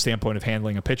the standpoint of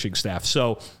handling a pitching staff.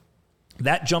 So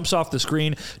that jumps off the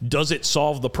screen. Does it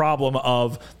solve the problem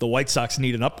of the White Sox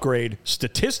need an upgrade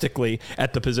statistically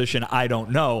at the position? I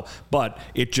don't know, but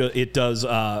it does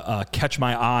catch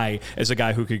my eye as a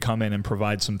guy who could come in and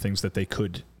provide some things that they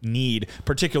could need,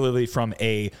 particularly from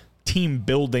a team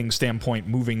building standpoint,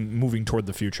 moving toward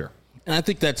the future. And I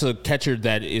think that's a catcher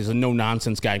that is a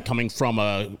no-nonsense guy coming from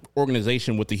an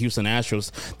organization with the Houston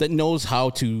Astros that knows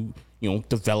how to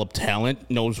develop talent,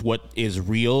 knows what is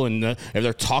real. And if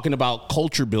they're talking about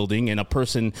culture building and a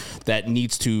person that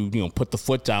needs to, put the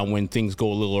foot down when things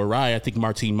go a little awry, I think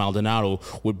Martin Maldonado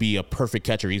would be a perfect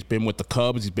catcher. He's been with the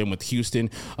Cubs. He's been with Houston.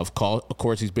 Of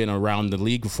course, he's been around the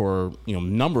league for, a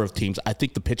number of teams. I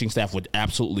think the pitching staff would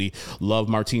absolutely love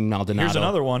Martin Maldonado. Here's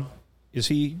another one. Is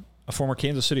he a former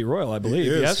Kansas City Royal, I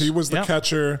believe? Yes. He was the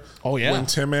catcher when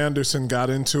Tim Anderson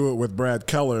got into it with Brad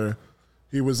Keller.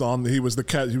 He was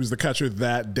the catcher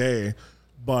that day,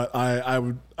 but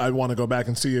I want to go back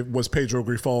and see was Pedro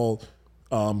Grifol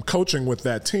coaching with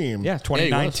that team. Yeah,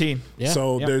 2019. Yeah,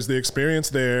 so there's the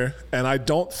experience there, and I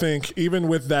don't think even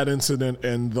with that incident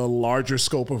and the larger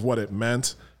scope of what it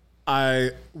meant,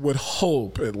 I would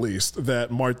hope at least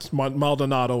that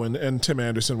Maldonado and Tim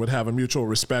Anderson would have a mutual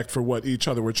respect for what each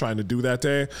other were trying to do that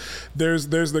day. There's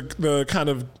the kind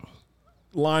of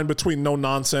line between no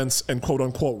nonsense and quote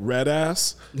unquote red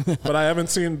ass, but I haven't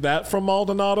seen that from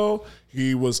Maldonado.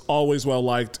 He was always well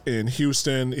liked in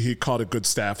Houston. He caught a good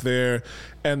staff there,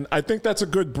 and I think that's a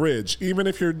good bridge. Even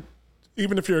if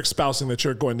you're espousing that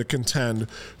you're going to contend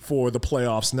for the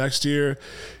playoffs next year,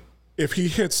 if he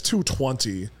hits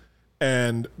 220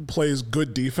 and plays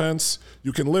good defense,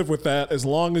 you can live with that as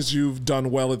long as you've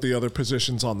done well at the other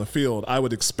positions on the field, I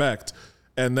would expect.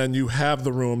 And then you have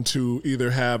the room to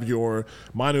either have your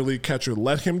minor league catcher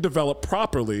let him develop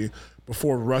properly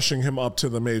before rushing him up to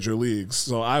the major leagues.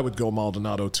 So I would go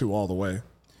Maldonado 2 all the way.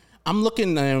 I'm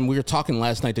looking, and we were talking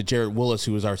last night to Jarrett Willis,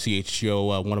 who is our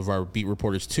CHGO, one of our beat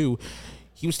reporters too.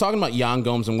 He was talking about Yan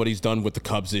Gomes and what he's done with the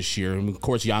Cubs this year. And, of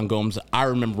course, Yan Gomes, I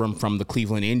remember him from the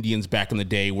Cleveland Indians back in the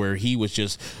day where he was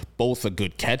just both a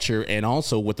good catcher and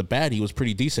also with the bat, he was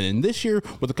pretty decent. And this year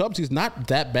with the Cubs, he's not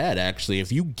that bad, actually.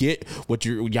 If you get what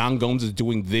Yan Gomes is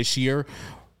doing this year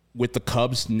with the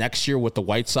Cubs next year with the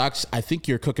White Sox, I think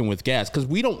you're cooking with gas because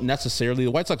the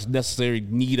White Sox necessarily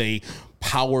need a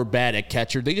power bat at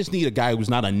catcher. They just need a guy who's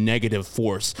not a negative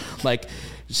force. Like,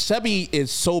 Sebi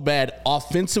is so bad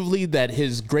offensively that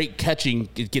his great catching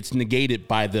gets negated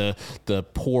by the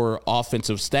poor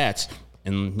offensive stats.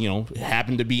 And,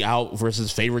 happened to be out versus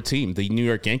his favorite team, the New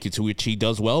York Yankees, which he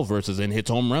does well versus and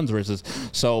hits home runs versus.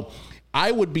 So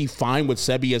I would be fine with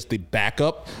Sebi as the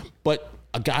backup, but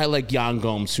a guy like Yan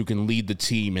Gomes who can lead the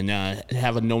team and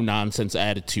have a no-nonsense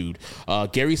attitude.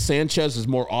 Gary Sanchez is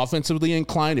more offensively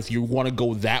inclined if you want to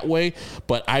go that way,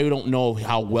 but I don't know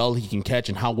how well he can catch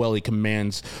and how well he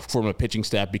commands from a pitching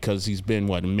staff because he's been,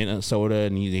 in Minnesota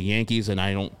and the Yankees, and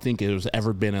I don't think there's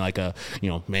ever been like a,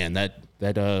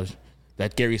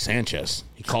 that Gary Sanchez.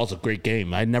 He calls a great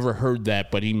game. I never heard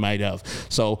that, but he might have.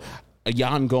 So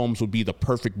Yan Gomes would be the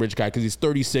perfect bridge guy because he's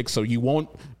 36, so you won't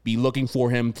be looking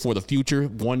for him for the future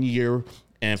 1 year.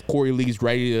 And if Corey Lee's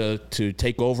ready to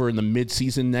take over in the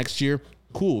midseason next year,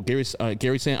 cool.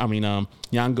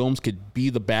 Yan Gomes could be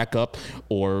the backup,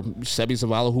 or Sebi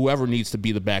Zavala, whoever needs to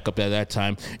be the backup at that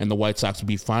time, and the White Sox would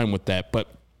be fine with that. But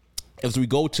as we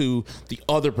go to the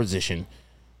other position,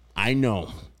 I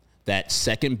know that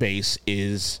second base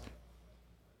is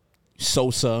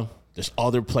Sosa. There's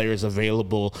other players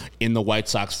available in the White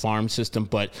Sox farm system,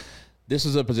 but this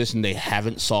is a position they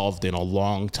haven't solved in a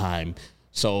long time.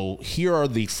 So here are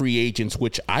the free agents,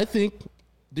 which I think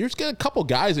there's a couple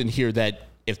guys in here that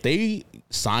if they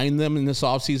sign them in this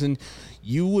offseason,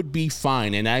 you would be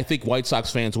fine. And I think White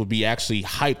Sox fans would be actually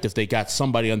hyped if they got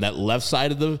somebody on that left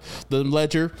side of the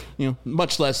ledger,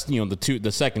 much less,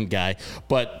 the second guy.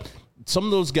 But some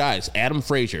of those guys, Adam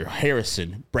Frazier,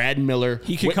 Harrison, Brad Miller.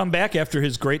 He could come back after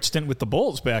his great stint with the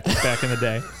Bulls back in the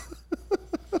day.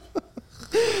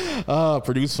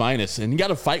 Purdue's finest. And he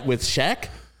got a fight with Shaq.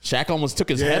 Shaq almost took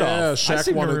his head off. Shaq I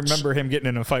seem to remember him getting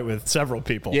in a fight with several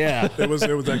people. Yeah. It was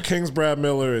that King's Brad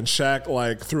Miller, and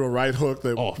Shaq threw a right hook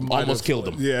that almost killed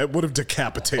him. Yeah, it would have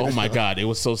decapitated him. Oh my God, it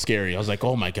was so scary. I was like,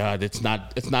 oh my God, it's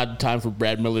not time for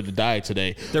Brad Miller to die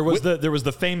today. There was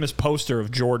the famous poster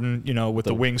of Jordan, with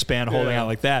the wingspan holding out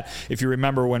like that. If you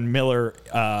remember when Miller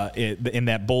in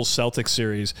that Bulls Celtics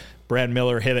series, Brad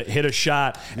Miller hit a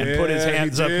shot and put his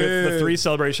hands up with the three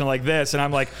celebration like this. And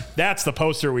I'm like, that's the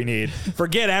poster we need.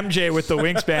 Forget MJ with the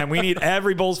wingspan. We need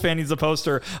every Bulls fan needs a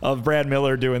poster of Brad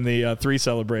Miller doing the three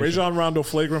celebration. Rajon Rondo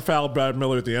flagrant fouled Brad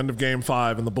Miller at the end of Game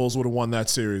 5, and the Bulls would have won that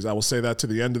series. I will say that to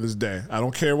the end of this day. I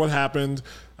don't care what happened.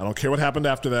 I don't care what happened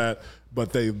after that,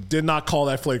 but they did not call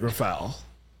that flagrant foul.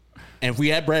 And if we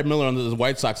had Brad Miller on the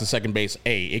White Sox at second base,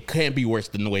 it can't be worse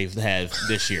than the Waves have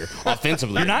this year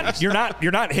offensively. You're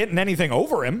not hitting anything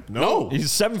over him. No,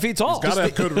 he's 7 feet tall. He's got to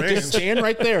have good range. Just stand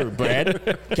right there,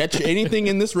 Brad. Catch anything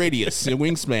in this radius, in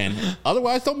wingspan.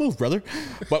 Otherwise, don't move, brother.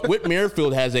 But Whit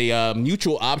Merrifield has a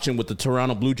mutual option with the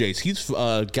Toronto Blue Jays. He's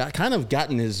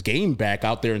gotten his game back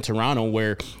out there in Toronto,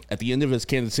 where at the end of his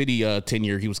Kansas City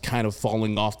tenure, he was kind of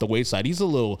falling off the wayside. He's a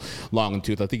little long in the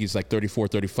tooth. I think he's like 34,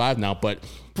 35 now, but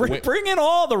Bring in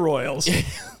all the Royals.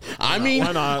 I mean,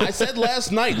 I said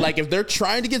last night, like, if they're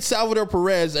trying to get Salvador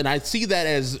Perez, and I see that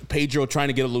as Pedro trying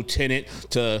to get a lieutenant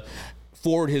to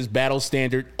forward his battle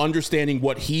standard, understanding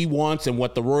what he wants and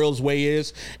what the Royals' way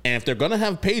is. And if they're going to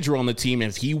have Pedro on the team,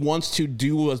 if he wants to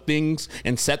do things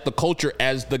and set the culture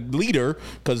as the leader,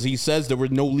 because he says there were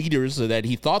no leaders that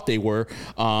he thought they were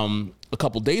a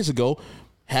couple days ago,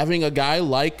 having a guy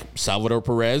like Salvador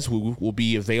Perez, who will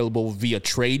be available via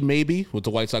trade maybe, what the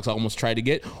White Sox almost tried to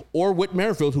get, or Whit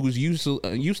Merrifield, who's used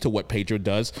to what Pedro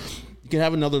does, you can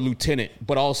have another lieutenant.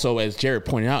 But also, as Jared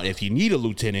pointed out, if you need a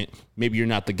lieutenant, maybe you're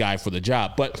not the guy for the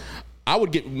job. But I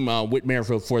would get Whit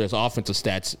Merrifield for his offensive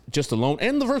stats just alone,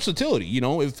 and the versatility.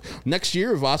 If next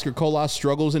year, if Oscar Colas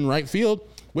struggles in right field,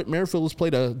 Whit Merrifield has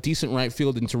played a decent right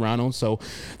field in Toronto, so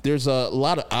there's a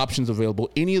lot of options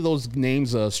available. Any of those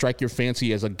names strike your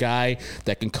fancy as a guy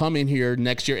that can come in here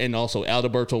next year, and also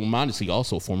Alberto Mondesi,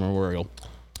 also former Oriole,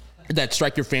 that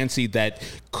strike your fancy that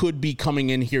could be coming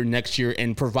in here next year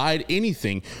and provide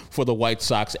anything for the White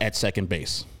Sox at second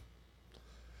base?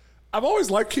 I've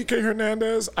always liked Kike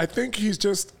Hernandez. I think he's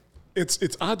just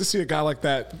it's odd to see a guy like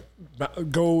that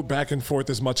go back and forth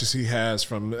as much as he has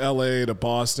from L.A. to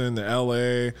Boston to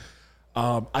L.A.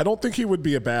 I don't think he would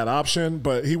be a bad option,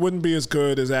 but he wouldn't be as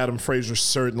good as Adam Frazier,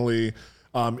 certainly,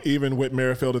 even with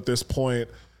Merrifield at this point.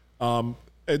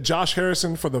 Josh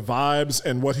Harrison for the vibes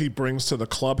and what he brings to the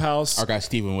clubhouse. Our guy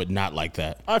Steven would not like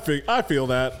that. I feel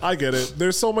that. I get it.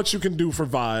 There's so much you can do for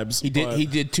vibes. He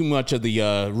did too much of the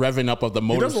revving up of the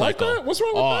motorcycle. He doesn't like that? What's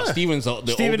wrong with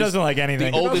that? Steven doesn't like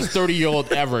anything. The oldest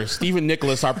 30-year-old ever. Steven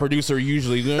Nicholas, our producer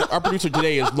usually. Our producer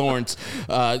today is Lawrence.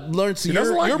 Lawrence,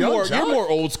 you're more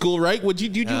old school, right?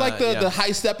 Did you like the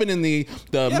high stepping and the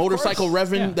motorcycle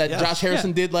revving that Josh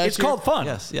Harrison did last year? It's called fun.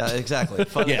 Yes, yeah, exactly.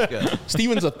 Fun is good.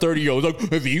 Steven's a 30-year-old.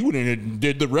 Like, if he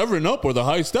did the revving up or the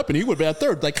high stepping, he would be at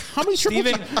third. Like, how many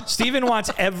Steven wants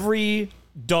every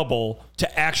double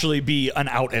to actually be an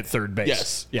out at third base.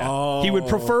 Yes. Yeah. He would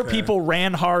prefer people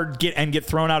ran hard, get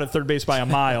thrown out at third base by a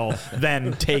mile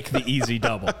than take the easy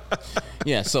double.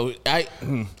 Yeah. So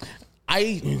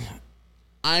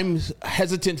I'm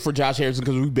hesitant for Josh Harrison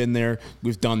because we've been there,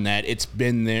 we've done that. It's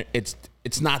been there.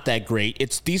 It's not that great.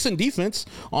 It's decent defense.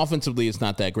 Offensively, it's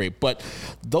not that great. But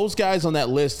those guys on that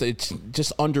list, it's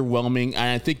just underwhelming. And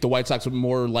I think the White Sox would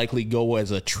more likely go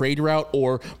as a trade route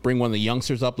or bring one of the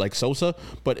youngsters up like Sosa.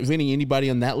 But if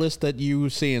anybody on that list that you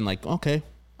seeing like, okay,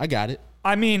 I got it.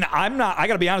 I mean, I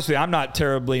got to be honest with you, I'm not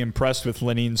terribly impressed with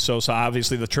Lenyn Sosa.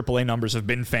 Obviously, the AAA numbers have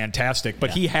been fantastic, but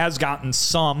he has gotten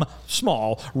some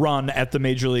small run at the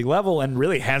major league level and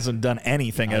really hasn't done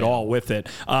anything at all with it.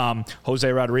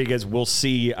 Jose Rodriguez, we'll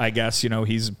see, I guess,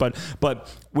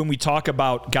 but when we talk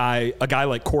about a guy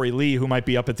like Corey Lee, who might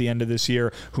be up at the end of this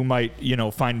year, who might,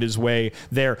 find his way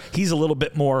there, he's a little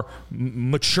bit more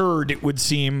matured, it would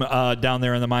seem, down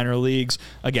there in the minor leagues.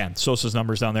 Again, Sosa's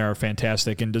numbers down there are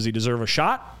fantastic, and does he deserve a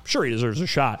shot? Sure, he deserves a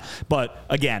shot. But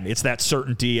again, it's that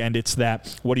certainty, and it's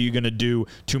that what are you going to do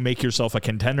to make yourself a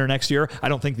contender next year? I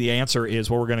don't think the answer is,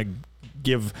 well, we're going to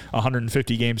give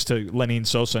 150 games to Lenyn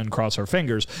Sosa and cross our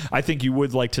fingers. I think you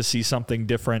would like to see something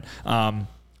different.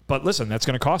 But listen, that's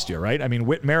going to cost you, right? I mean,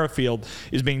 Whit Merrifield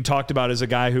is being talked about as a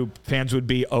guy who fans would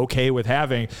be okay with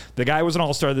having. The guy was an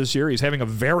all-star this year. He's having a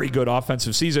very good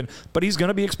offensive season, but he's going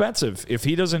to be expensive. If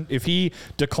he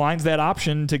declines that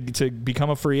option to become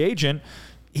a free agent,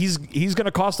 he's going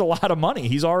to cost a lot of money.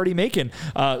 He's already making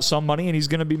some money, and he's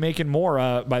going to be making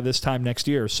more by this time next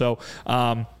year. So,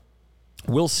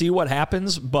 we'll see what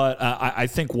happens, but I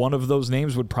think one of those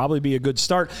names would probably be a good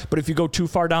start. But if you go too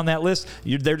far down that list,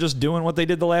 they're just doing what they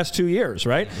did the last 2 years,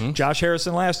 right? Mm-hmm. Josh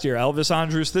Harrison last year, Elvis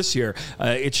Andrus this year.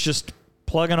 It's just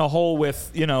plugging a hole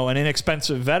with an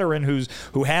inexpensive veteran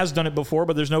who has done it before,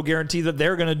 but there's no guarantee that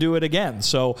they're going to do it again.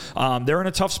 So they're in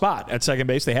a tough spot at second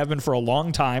base. They have been for a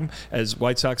long time, as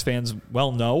White Sox fans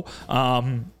well know.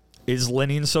 Is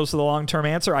Lenyn Sosa the long-term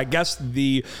answer? I guess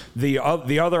the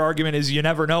other argument is you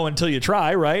never know until you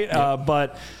try, right? Yeah.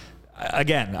 But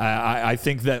again, I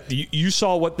think that you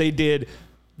saw what they did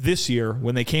this year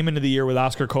when they came into the year with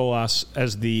Oscar Colas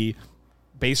as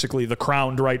basically the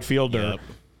crowned right fielder. Yep.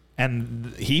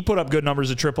 And he put up good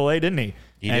numbers at AAA, didn't he?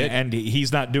 He did. And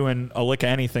he's not doing a lick of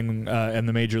anything in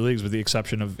the major leagues with the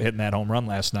exception of hitting that home run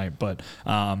last night. But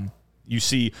you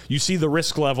see the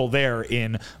risk level there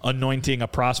in anointing a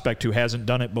prospect who hasn't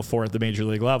done it before at the major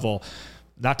league level.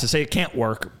 Not to say it can't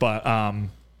work, but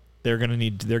they're going to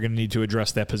need to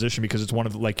address that position because it's one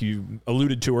of, like you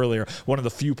alluded to earlier, one of the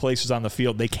few places on the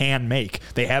field they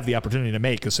have the opportunity to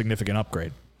make a significant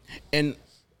upgrade. And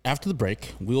after the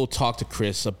break, we'll talk to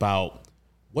Chris about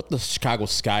what the Chicago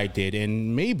Sky did,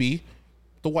 and maybe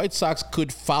the White Sox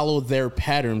could follow their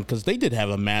pattern because they did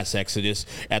have a mass exodus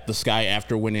at the Sky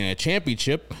after winning a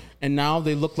championship, and now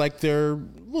they look like they're a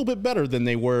little bit better than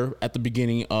they were at the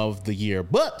beginning of the year.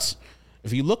 But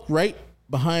if you look right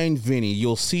behind Vinny,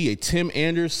 you'll see a Tim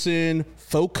Anderson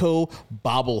FOCO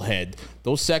bobblehead.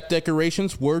 Those sack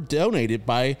decorations were donated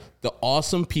by the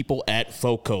awesome people at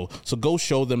FOCO, so go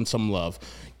show them some love.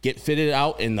 Get fitted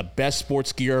out in the best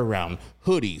sports gear around.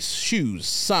 Hoodies, shoes,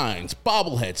 signs,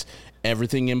 bobbleheads,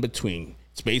 everything in between.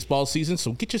 It's baseball season,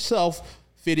 so get yourself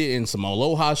fitted in some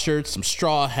Aloha shirts, some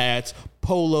straw hats,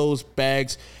 polos,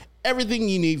 bags, everything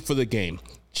you need for the game.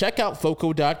 Check out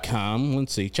FOCO.com.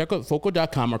 Check out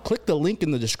FOCO.com or click the link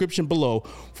in the description below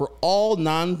for all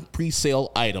non-presale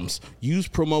items. Use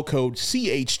promo code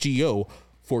CHGO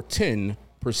for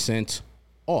 10%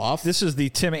 off. This is the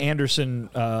Tim Anderson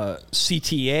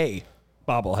CTA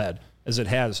bobblehead, as it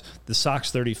has the Sox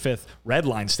 35th Red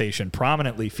Line station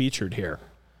prominently featured here.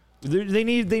 They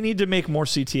need to make more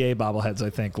CTA bobbleheads,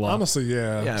 I think. Honestly,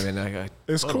 yeah. Yeah, I mean,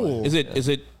 it's cool. Is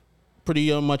it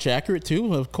pretty much accurate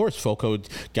too? Of course, FOCO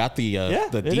got the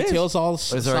details all.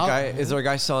 Is there a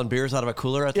guy selling beers out of a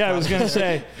cooler at the I was going to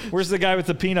say, where's the guy with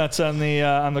the peanuts on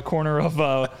the corner of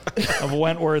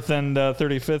Wentworth and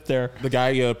 35th there? The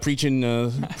guy preaching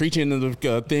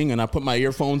the thing, and I put my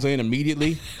earphones in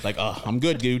immediately. Like, I'm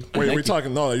good, dude. Wait, you're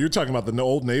talking about the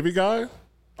old Navy guy?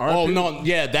 Oh, no,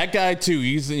 yeah, that guy, too.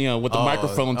 He's, with the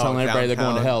microphone telling everybody they're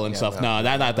going to hell and stuff. No,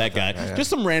 not that guy. Yeah. Just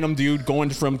some random dude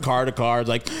going from car to car.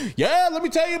 Like, yeah, let me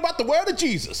tell you about the word of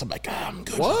Jesus. I'm like, I'm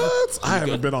good. What? I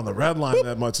haven't been on the red line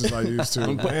that much as I used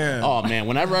to. Man. Oh, man,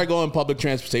 whenever I go in public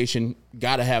transportation,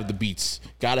 got to have the beats.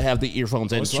 Got to have the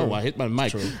earphones in. So I hit my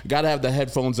mic. Got to have the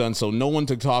headphones on so no one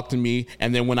to talk to me.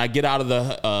 And then when I get out of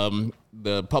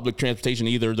the public transportation,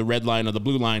 either the red line or the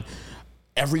blue line,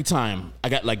 every time I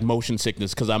got like motion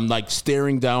sickness because I'm like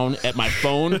staring down at my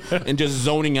phone and just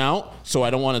zoning out, so I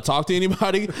don't want to talk to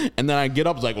anybody. And then I get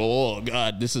up, it's like, oh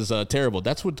God, this is terrible.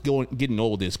 That's what getting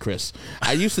old is, Chris.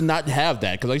 I used to not have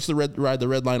that because I used to ride the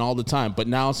red line all the time, but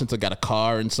now since I got a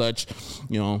car and such,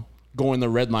 going the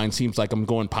red line seems like I'm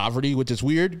going poverty, which is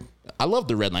weird. I love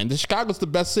the red line. Chicago's the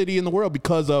best city in the world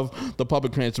because of the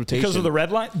public transportation. Because of the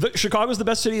red line? Chicago's the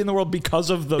best city in the world because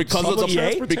of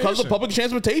public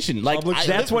transportation.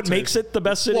 That's what makes it the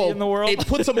best city in the world? It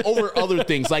puts them over other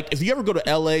things. Like, if you ever go to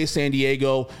L.A., San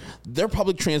Diego, their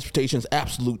public transportation is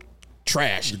absolute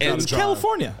trash. And it's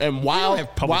California. And while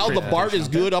the BART is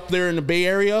good up there in the Bay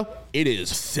Area, it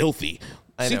is filthy.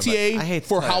 CTA,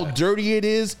 for how dirty it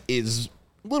is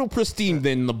a little pristine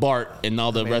than the BART and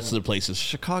all the rest of the places.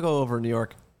 Chicago over New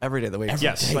York, Every day of the week.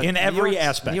 Yes, in every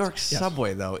aspect. New York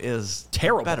subway, though, is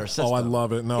terrible. Better system. Oh, I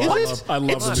love it. No, Is I love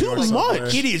it's the New too York much. subway.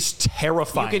 It is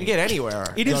terrifying. You can get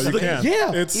anywhere. It is No, you can't.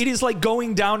 it is like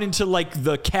going down into like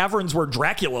the caverns where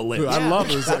Dracula lived. Dude, I love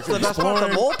it. It's That's like the best part. The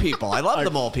exploring. mole people. I love the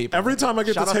mole people. Every time I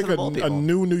get Shout to out take the mole a people.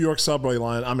 new New York subway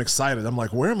line, I'm excited. I'm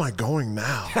like, where am I going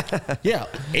now? Yeah,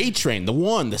 A train, the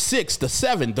 1, the 6, the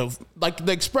 7, the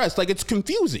express. Like it's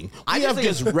confusing. I We just have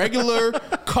think just regular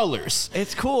colors.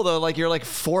 It's cool though. Like you're like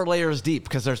 4 layers deep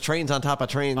because there's trains on top of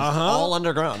trains all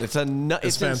underground. It's fantastic.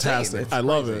 Insane. It's I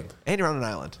love crazy. it. And you're on an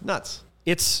island. Nuts.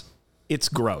 It's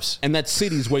gross. And that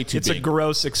city's way too It's big. a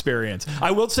gross experience.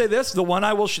 I will say this: the one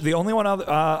I will, the only one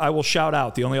I will shout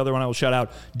out, the only other one I will shout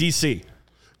out, DC.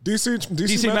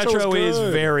 DC Metro is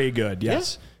very good.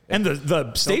 Yes. And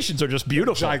the stations are just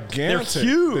beautiful. Gigantic. They're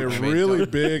huge. They're really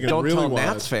big and Don't really tell wide.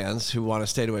 Nats fans who want to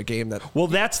stay to a game that. Well,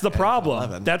 that's the problem.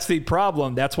 11. That's the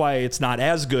problem. That's why it's not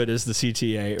as good as the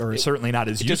CTA, or certainly not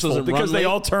as just useful, doesn't because run they late?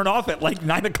 all turn off at like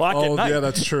 9 o'clock at Oh, night. yeah,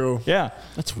 that's true. Yeah.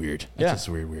 That's weird. Yeah. That's just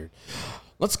weird.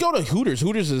 Let's go to Hooters.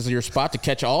 Hooters is your spot to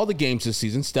catch all the games this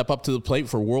season. Step up to the plate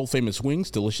for world-famous wings,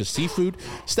 delicious seafood,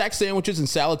 stacked sandwiches, and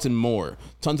salads, and more.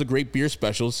 Tons of great beer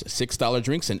specials, $6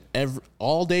 drinks, and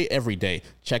all day, every day.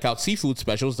 Check out seafood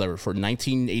specials that are for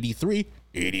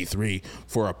 $19.83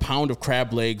 for a pound of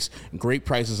crab legs, and great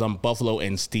prices on buffalo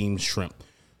and steamed shrimp.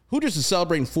 Hooters is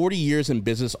celebrating 40 years in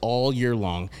business all year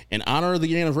long. In honor of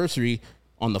the anniversary,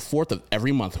 on the 4th of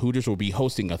every month, Hooters will be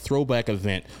hosting a throwback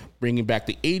event, bringing back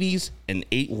the 80s and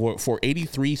for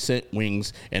 83-cent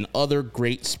wings and other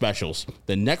great specials.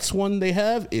 The next one they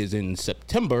have is in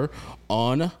September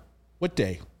on what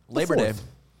day? Labor Day.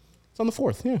 It's on the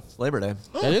 4th, yeah. It's Labor Day.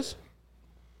 That is?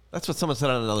 That's what someone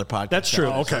said on another podcast. That's true.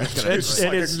 Okay.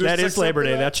 That is Labor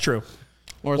Day. That's true.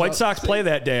 Or is White that- Sox play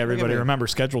that day, everybody. Remember,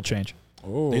 schedule change.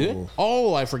 They did?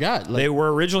 Oh, I forgot. They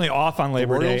were originally off on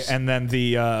Labor Day, Royals? and then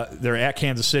they're at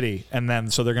Kansas City, and then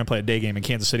so they're going to play a day game in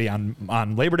Kansas City on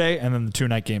Labor Day, and then the 2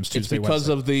 night games It's Tuesday, because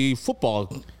Wednesday. of the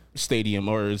football stadium,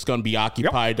 or it's going to be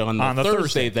occupied on the On the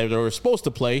Thursday that they were supposed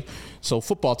to play. So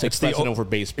football takes precedent over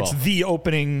baseball. It's the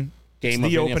opening Game it's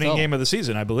of the opening NFL. game of the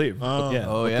season, I believe. Yeah.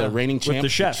 Oh, With yeah. the reigning With champ, the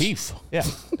chefs. Chief. Yeah.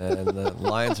 And the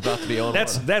Lions about to be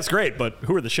 0-1. That's great, but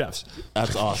who are the chefs?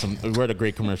 That's awesome. We read a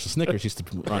great commercial. Snickers used to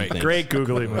run things. Great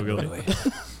googly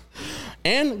moogly.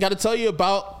 And got to tell you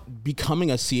about becoming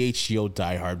a CHGO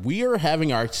diehard. We are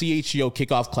having our CHGO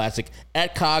Kickoff Classic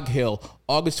at Cog Hill,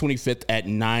 August 25th at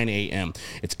 9 a.m.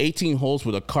 It's 18 holes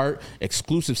with a cart,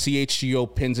 exclusive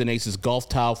CHGO Pins and Aces golf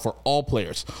towel for all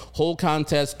players, hole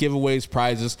contests, giveaways,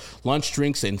 prizes, lunch,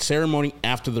 drinks, and ceremony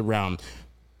after the round.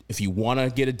 If you want to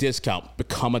get a discount,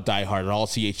 become a diehard at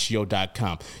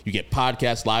allchgo.com. You get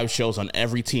podcasts, live shows on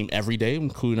every team every day,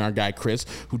 including our guy Chris,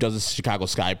 who does the Chicago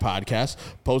Sky podcast,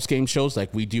 post-game shows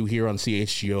like we do here on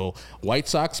CHGO White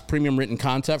Sox, premium written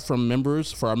content from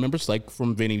members, for our members, like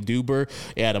from Vinny Duber,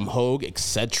 Adam Hogue,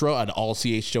 etc. at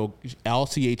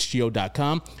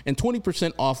allchgo.com, and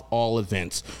 20% off all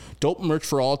events. Dope merch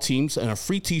for all teams and a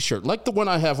free t-shirt like the one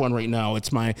I have on right now. It's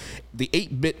the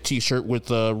 8-bit t-shirt with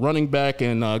the running back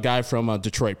and a guy from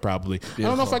Detroit, probably. I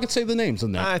don't know if I could say the names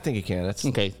on that. I think you can. It's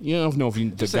Okay, you don't know if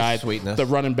you, the say guy, Sweetness. the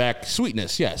running back,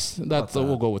 Sweetness. Yes,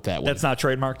 we'll go with that one. That's not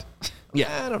trademarked.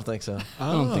 I don't think so.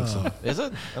 I don't think so. Is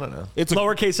it? I don't know. It's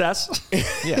Lowercase s.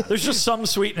 Yeah. There's just some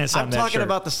sweetness on I'm that talking shirt.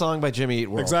 about the song by Jimmy Eat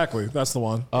World. Exactly. That's the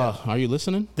one. Are you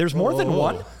listening? There's more than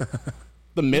one.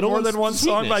 The middle More one's than one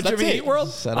song by Sweetness. Jimmy That's Eat it. World.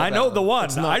 Settle I know down. the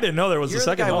one. I didn't know there was You're a the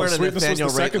second guy one. wearing a Sweetness was Nathaniel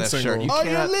the second Rateliff shirt. single. You Are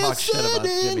you cannot talk shit about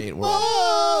listening? Jimmy Eat World.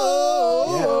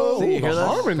 Whoa. See, you hear that?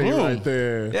 Harmony right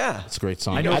there. Yeah. It's a great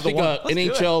song. I know I the think one. an Let's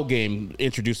do NHL game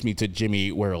introduced me to Jimmy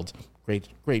Eat World.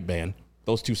 Great band.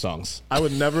 Those two songs. I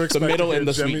would never expect middle to hear and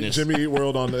the sweetness. Jimmy Eat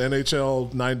World on the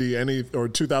NHL 90 or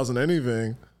 2000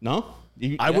 anything. No?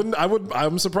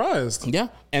 I'm surprised. Yeah.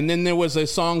 And then there was a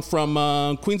song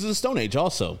from Queens of the Stone Age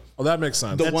also. Oh, that makes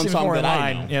sense. The That one seems song more in that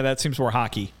I line. know. Yeah, that seems more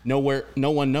hockey. No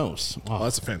One Knows. Oh,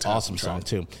 that's a fantastic awesome track. song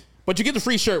too. But you get the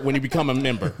free shirt when you become a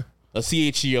member, a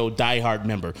CHGO diehard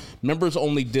member. Members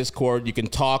only Discord. You can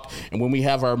talk, and when we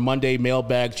have our Monday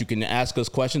mailbags, you can ask us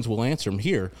questions. We'll answer them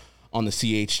here on the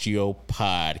CHGO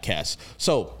podcast.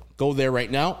 So go there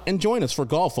right now and join us for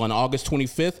golf on August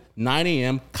 25th, 9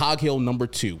 a.m., Cog Hill number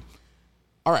 2.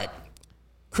 All right.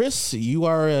 Chris, you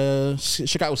are a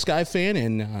Chicago Sky fan,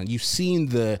 and you've seen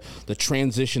the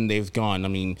transition they've gone. I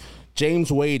mean,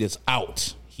 James Wade is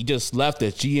out. He just left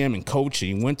as GM and coach,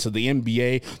 and he went to the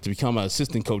NBA to become an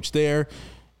assistant coach there.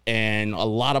 And a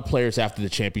lot of players after the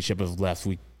championship have left.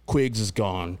 Quiggs is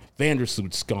gone.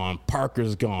 Vandersloot's gone.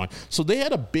 Parker's gone. So they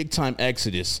had a big-time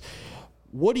exodus.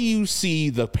 What do you see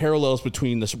the parallels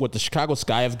between what the Chicago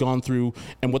Sky have gone through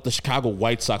and what the Chicago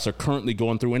White Sox are currently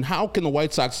going through? And how can the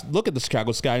White Sox look at the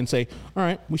Chicago Sky and say, all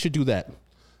right, we should do that?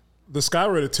 The Sky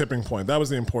were at a tipping point. That was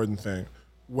the important thing.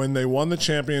 When they won the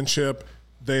championship,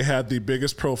 they had the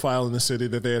biggest profile in the city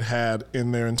that they had had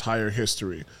in their entire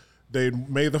history. They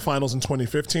made the finals in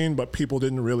 2015, but people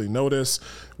didn't really notice.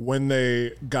 When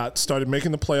they started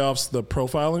making the playoffs, the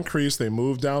profile increased. They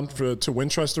moved down to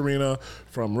Wintrust Arena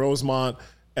from Rosemont,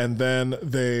 and then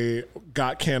they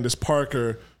got Candace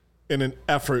Parker in an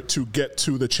effort to get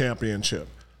to the championship.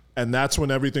 And that's when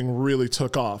everything really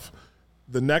took off.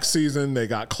 The next season, they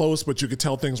got close, but you could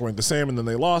tell things weren't the same, and then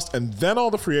they lost. And then all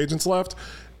the free agents left,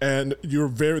 and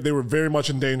they were very much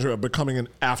in danger of becoming an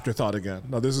afterthought again.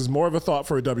 Now, this is more of a thought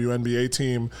for a WNBA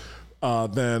team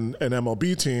than an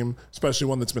MLB team, especially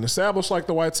one that's been established like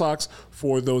the White Sox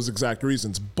for those exact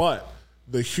reasons. But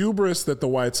the hubris that the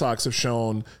White Sox have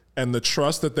shown and the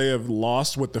trust that they have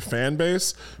lost with the fan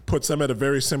base puts them at a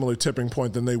very similar tipping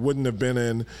point than they wouldn't have been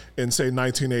in say,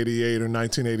 1988 or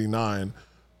 1989.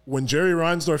 When Jerry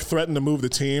Reinsdorf threatened to move the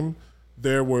team,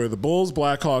 there were the Bulls,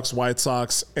 Blackhawks, White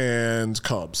Sox, and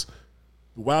Cubs.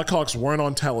 The Blackhawks weren't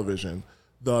on television.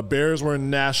 The Bears were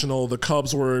national. The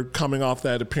Cubs were coming off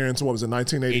that appearance, what was it,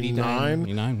 1989?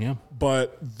 89, yeah.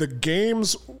 But the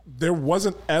games, there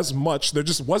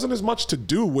just wasn't as much to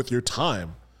do with your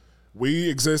time. We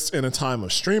exist in a time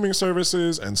of streaming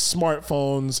services and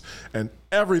smartphones, and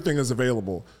everything is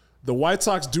available. The White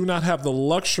Sox do not have the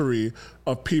luxury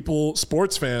of people,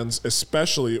 sports fans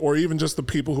especially, or even just the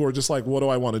people who are just like, what do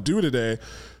I want to do today?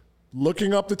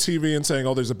 Looking up the TV and saying,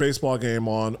 oh, there's a baseball game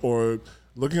on, or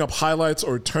looking up highlights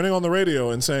or turning on the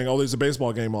radio and saying, oh, there's a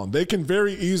baseball game on. They can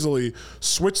very easily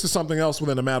switch to something else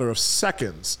within a matter of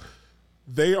seconds.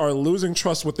 They are losing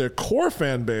trust with their core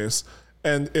fan base.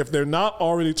 And if they're not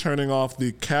already turning off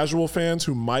the casual fans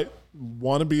who might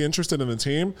want to be interested in the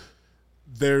team,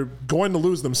 they're going to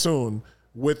lose them soon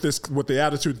with the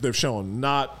attitude that they've shown,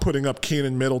 not putting up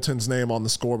Keenan Middleton's name on the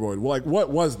scoreboard. Like, what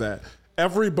was that?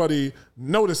 Everybody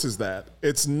notices that.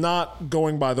 It's not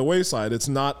going by the wayside. It's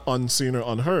not unseen or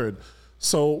unheard.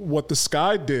 So what the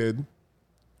Sky did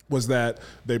was that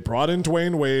they brought in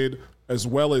Dwayne Wade as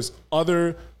well as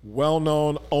other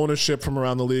well-known ownership from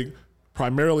around the league,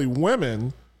 primarily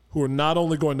women, who are not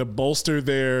only going to bolster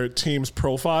their team's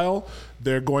profile,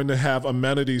 they're going to have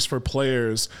amenities for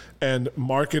players and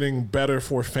marketing better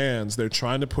for fans. They're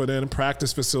trying to put in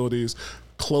practice facilities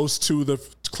close to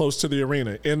the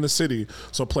arena in the city,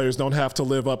 so players don't have to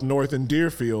live up north in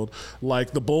Deerfield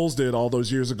like the Bulls did all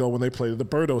those years ago when they played at the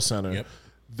Berto Center. Yep.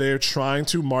 They're trying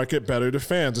to market better to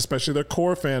fans, especially their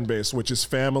core fan base, which is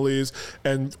families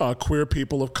and queer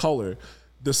people of color.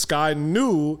 The Sky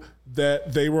knew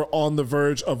that they were on the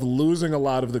verge of losing a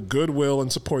lot of the goodwill and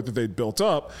support that they'd built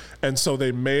up, and so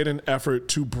they made an effort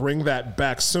to bring that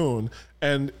back soon.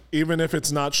 And even if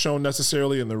it's not shown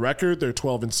necessarily in the record, they're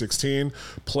 12-16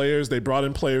 players. They brought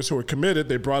in players who were committed.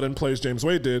 They brought in players, James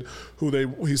Wade did, who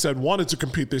he said wanted to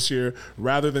compete this year,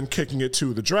 rather than kicking it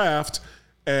to the draft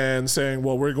and saying,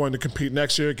 well, we're going to compete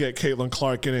next year, get Caitlin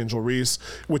Clark and Angel Reese,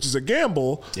 which is a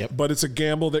gamble, but it's a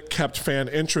gamble that kept fan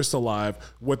interest alive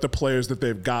with the players that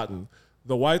they've gotten.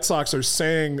 The White Sox are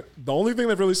saying the only thing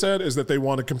they've really said is that they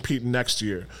want to compete next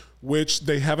year, which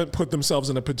they haven't put themselves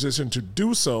in a position to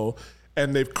do so,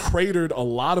 and they've cratered a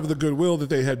lot of the goodwill that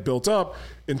they had built up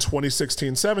in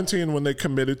 2016-17 when they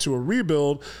committed to a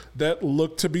rebuild that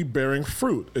looked to be bearing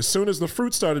fruit. As soon as the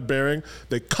fruit started bearing,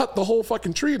 they cut the whole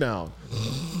fucking tree down.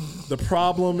 The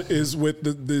problem is with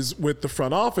the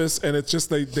front office, and it's just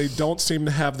they don't seem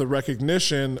to have the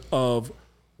recognition of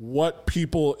what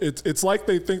people. It's like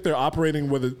they think they're operating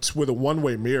with a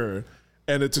one-way mirror,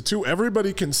 and it's a two.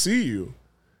 Everybody can see you.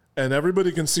 And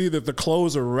everybody can see that the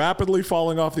clothes are rapidly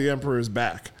falling off the emperor's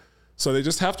back. So they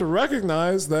just have to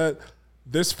recognize that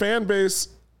this fan base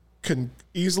can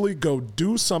easily go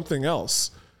do something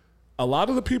else. A lot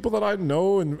of the people that I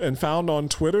know and found on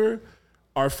Twitter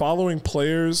are following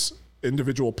players,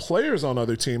 individual players on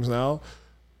other teams now.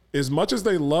 As much as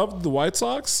they loved the White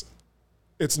Sox,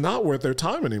 it's not worth their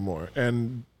time anymore.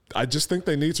 And I just think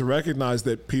they need to recognize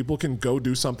that people can go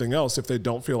do something else if they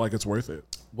don't feel like it's worth it.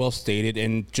 Well stated.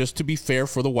 And just to be fair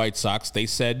for the White Sox, they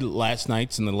said last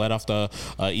night, and they let off the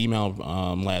email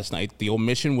last night, the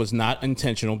omission was not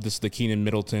intentional. This is the Keenan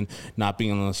Middleton not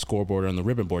being on the scoreboard or on the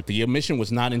ribbon board. The omission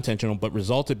was not intentional, but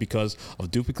resulted because of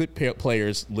duplicate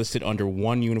players listed under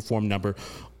one uniform number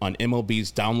on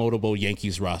MLB's downloadable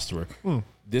Yankees roster.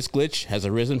 This glitch has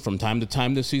arisen from time to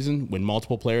time this season when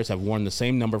multiple players have worn the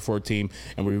same number for a team,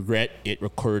 and we regret it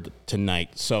occurred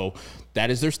tonight. So that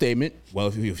is their statement. Well,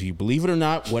 if you believe it or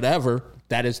not, whatever,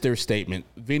 That is their statement.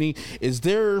 Vinny, is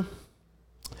there,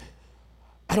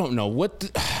 I don't know,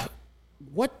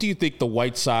 what do you think the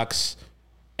White Sox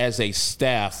as a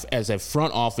staff, as a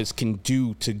front office can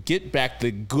do to get back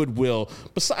the goodwill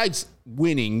besides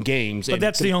winning games? But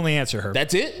that's the only answer, Herb.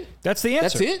 That's it? That's the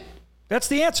answer. That's it? That's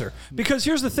the answer. Because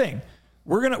here's the thing.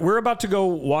 We're about to go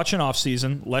watch an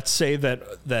offseason. Let's say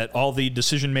that all the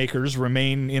decision makers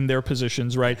remain in their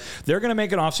positions, right? They're going to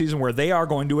make an offseason where they are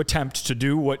going to attempt to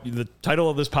do what the title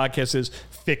of this podcast is,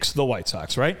 fix the White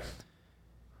Sox, right?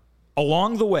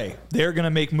 Along the way, they're going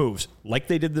to make moves like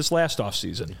they did this last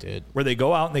offseason. They did. Where they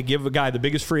go out and they give a guy the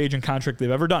biggest free agent contract they've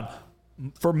ever done.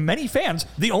 For many fans,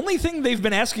 the only thing they've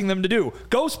been asking them to do,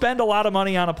 go spend a lot of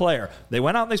money on a player. They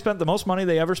went out and they spent the most money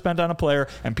they ever spent on a player,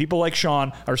 and people like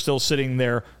Sean are still sitting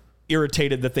there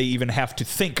irritated that they even have to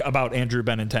think about Andrew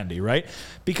Benintendi, right?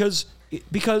 Because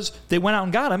they went out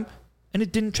and got him, and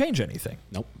it didn't change anything.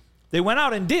 Nope. They went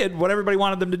out and did what everybody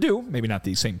wanted them to do. Maybe not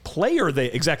the same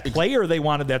exact player they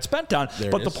wanted that spent on,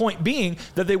 but the point being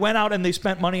that they went out and they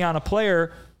spent money on a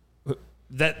player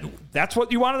that's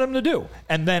what you wanted them to do.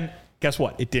 And then guess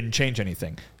what? It didn't change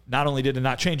anything. Not only did it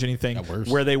not change anything,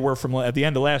 where they were from at the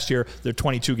end of last year, they're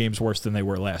 22 games worse than they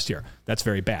were last year. That's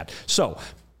very bad. So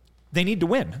they need to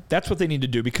win. That's what they need to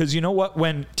do, because you know what?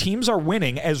 When teams are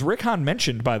winning, as Rick Hahn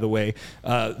mentioned, by the way,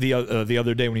 the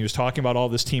other day when he was talking about all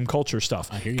this team culture stuff,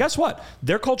 guess what?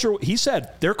 Their culture, he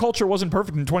said, their culture wasn't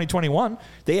perfect in 2021.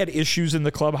 They had issues in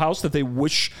the clubhouse that they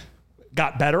wish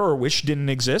got better or wish didn't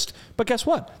exist. But guess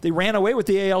what? They ran away with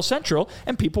the AL Central,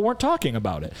 and people weren't talking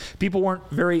about it. People weren't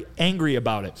very angry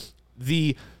about it.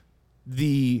 The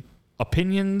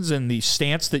opinions and the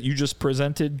stance that you just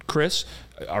presented, Chris,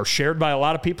 are shared by a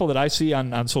lot of people that I see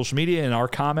on social media and our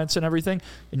comments and everything.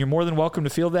 And you're more than welcome to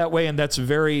feel that way. And that's a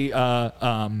very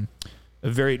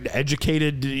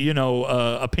educated,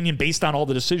 opinion based on all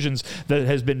the decisions that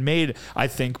has been made, I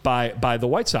think, by the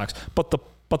White Sox. But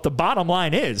the bottom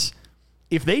line is,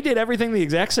 if they did everything the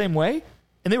exact same way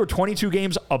and they were 22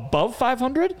 games above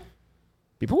 500,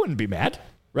 people wouldn't be mad.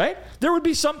 Right? There would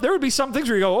be some things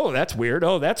where you go, oh, that's weird.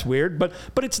 Oh, that's weird. But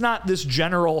it's not this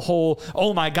general whole,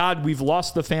 oh my God, we've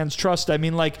lost the fans' trust. I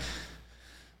mean, like,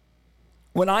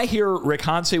 when I hear Rick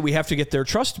Hahn say we have to get their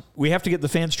trust, we have to get the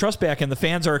fans' trust back, and the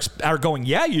fans are going,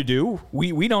 yeah, you do.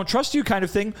 We don't trust you, kind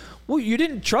of thing. Well, you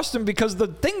didn't trust him because the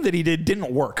thing that he did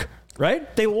didn't work.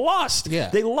 Right? They lost. Yeah.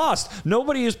 They lost.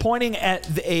 Nobody is pointing at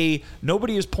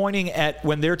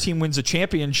when their team wins a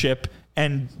championship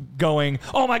and going,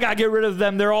 oh my God, get rid of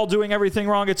them. They're all doing everything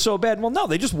wrong. It's so bad. Well, no,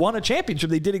 they just won a championship.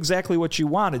 They did exactly what you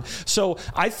wanted. So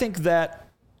I think that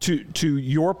to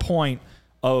your point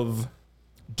of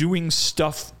doing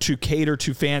stuff to cater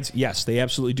to fans, yes, they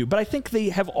absolutely do. But I think they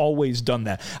have always done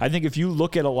that. I think if you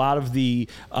look at a lot of the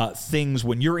things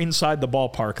when you're inside the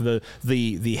ballpark,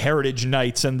 the heritage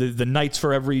nights and the nights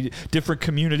for every different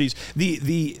communities,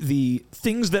 the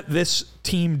things that this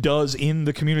team does in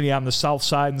the community on the south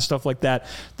side and stuff like that,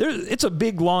 it's a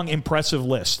big, long, impressive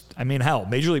list. I mean, hell,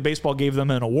 Major League Baseball gave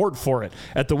them an award for it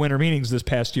at the winter meetings this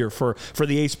past year for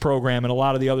the ACE program and a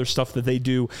lot of the other stuff that they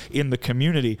do in the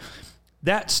community.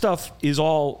 That stuff has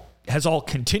all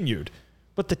continued,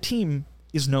 but the team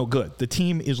is no good. The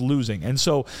team is losing. And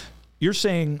so you're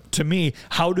saying to me,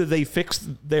 how do they fix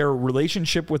their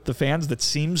relationship with the fans that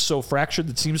seems so fractured,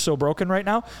 that seems so broken right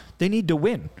now? They need to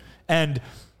win. And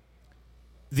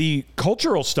the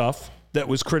cultural stuff that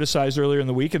was criticized earlier in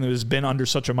the week and that has been under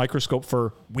such a microscope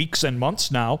for weeks and months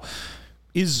now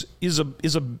is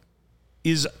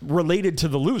related to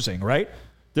the losing, right?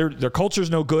 Their culture's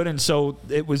no good, and so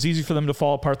it was easy for them to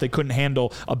fall apart. They couldn't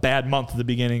handle a bad month at the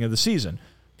beginning of the season.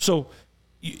 So,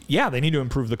 yeah, they need to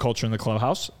improve the culture in the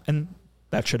clubhouse, and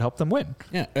that should help them win.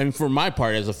 Yeah, and for my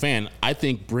part as a fan, I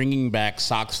think bringing back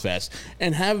Sox Fest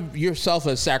and have yourself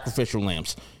as sacrificial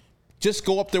lambs. Just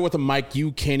go up there with a mic,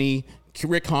 you, Kenny,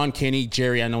 Rick Hahn, Kenny,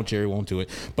 Jerry. I know Jerry won't do it,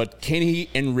 but Kenny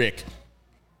and Rick,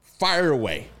 fire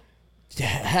away.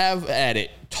 Have at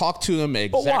it. Talk to them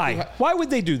exactly. But why? Why would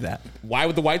they do that? Why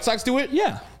would the White Sox do it?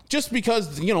 Yeah. Just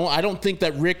because, I don't think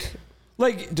that Rick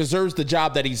deserves the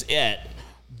job that he's at,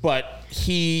 but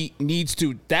he needs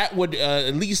to. That would,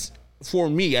 at least for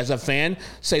me as a fan,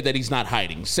 say that he's not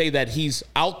hiding. Say that he's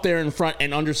out there in front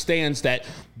and understands that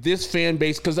this fan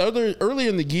base, because earlier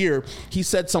in the year, he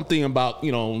said something about,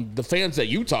 the fans that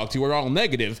you talk to are all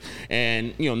negative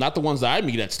and, not the ones that I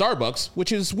meet at Starbucks,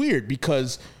 which is weird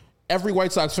because every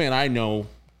White Sox fan I know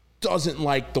doesn't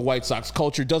like the White Sox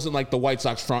culture, doesn't like the White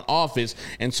Sox front office.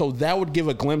 And so that would give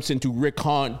a glimpse into Rick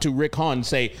Hahn and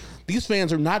say, these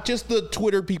fans are not just the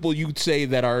Twitter people you'd say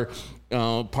that are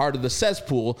part of the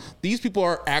cesspool. These people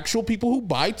are actual people who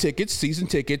buy tickets, season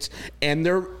tickets, and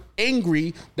they're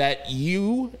angry that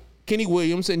you, Kenny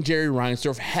Williams, and Jerry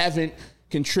Reinsdorf haven't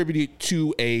contributed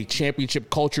to a championship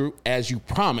culture as you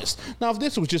promised. Now, if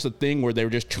this was just a thing where they were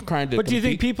just trying to But do you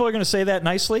think people are going to say that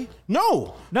nicely?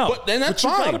 No. But then that's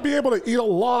fine. You got to be able to eat a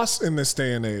loss in this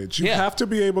day and age. You have to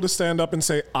be able to stand up and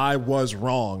say, I was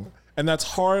wrong. And that's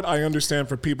hard, I understand,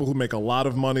 for people who make a lot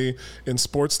of money in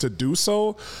sports to do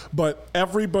so. But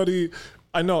everybody,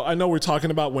 I know we're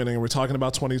talking about winning and we're talking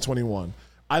about 2021.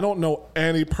 I don't know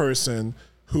any person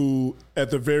who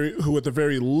at the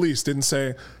very least didn't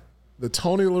say, the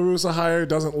Tony La Russa hire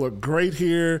doesn't look great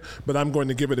here, but I'm going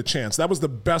to give it a chance. That was the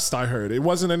best I heard. It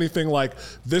wasn't anything like,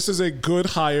 this is a good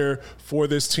hire for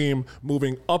this team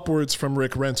moving upwards from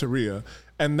Rick Renteria.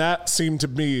 And that seemed to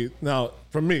me, now,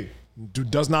 for me,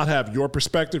 does not have your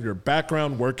perspective, your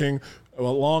background working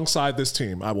alongside this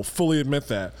team. I will fully admit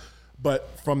that.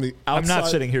 But from the outside, I'm not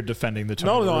sitting here defending the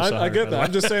Tony La Russa I get that.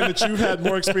 I'm just saying that you've had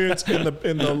more experience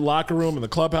in the locker room, in the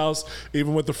clubhouse,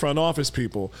 even with the front office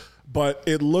people. But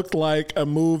it looked like a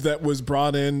move that was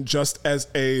brought in just as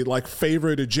a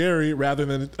favor to Jerry rather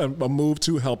than a move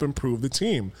to help improve the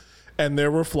team. And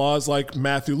there were flaws, like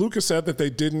Matthew Lucas said, that they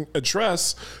didn't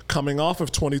address coming off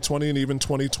of 2020 and even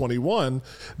 2021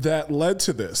 that led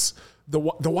to this. The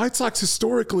White Sox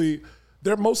historically,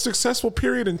 their most successful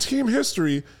period in team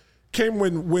history came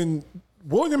when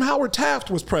William Howard Taft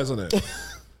was president.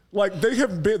 They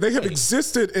have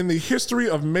existed in the history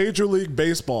of Major League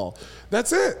Baseball.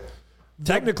 That's it.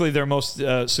 Technically, their most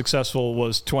successful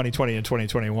was 2020 and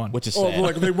 2021, which is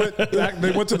sad. They went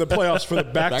to the playoffs for the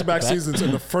back-to-back seasons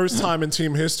in the first time in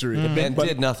team history. And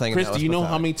did nothing. Chris, do you know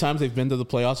how many times they've been to the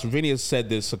playoffs? Vinny has said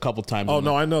this a couple times. Oh,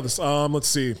 no, I know this. Let's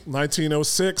see.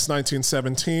 1906,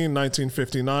 1917,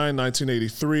 1959,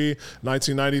 1983,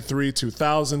 1993,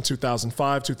 2000,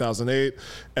 2005, 2008,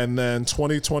 and then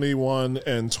 2021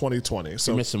 and 2020.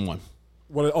 So you're missing one.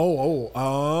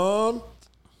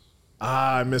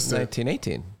 I missed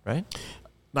 1918, right?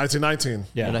 1919.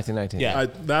 Yeah. 1919. Yeah.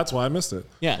 That's why I missed it.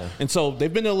 Yeah. And so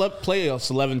they've been to playoffs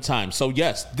 11 times. So,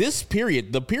 yes, this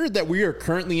period, the period that we are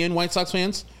currently in, White Sox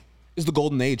fans, is the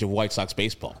golden age of White Sox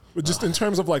baseball. But just in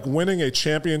terms of winning a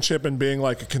championship and being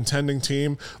a contending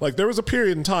team, there was a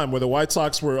period in time where the White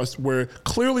Sox were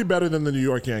clearly better than the New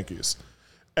York Yankees.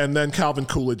 And then Calvin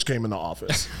Coolidge came into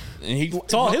office. And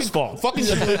it's all his fault. Fucking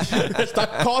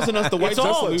stop causing us the White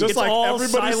Sox. It's all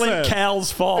everybody Silent said,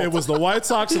 Cal's fault. It was the White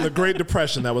Sox and the Great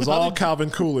Depression. That was all Calvin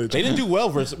Coolidge. They didn't do well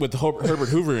with Herbert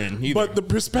Hoover in either. But the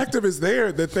perspective is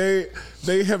there that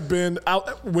they have been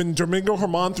out. When Domingo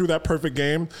Germán threw that perfect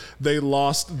game, they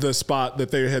lost the spot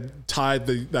that they had tied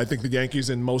the Yankees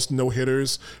in most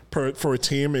no-hitters for a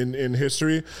team in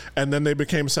history. And then they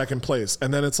became second place.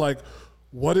 And then it's like,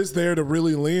 what is there to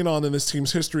really lean on in this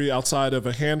team's history outside of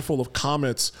a handful of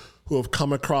comets who have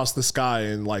come across the sky,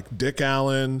 and Dick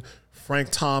Allen, Frank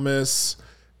Thomas,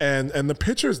 and the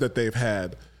pitchers that they've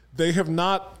had? They have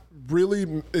not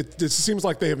really, it seems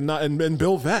like they have not, and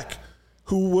Bill Veeck,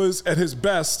 who was at his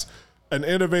best an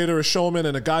innovator, a showman,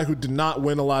 and a guy who did not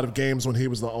win a lot of games when he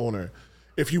was the owner.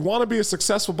 If you want to be a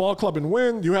successful ball club and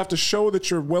win, you have to show that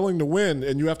you're willing to win,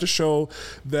 and you have to show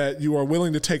that you are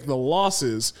willing to take the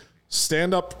losses,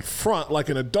 stand up front like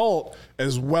an adult,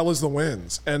 as well as the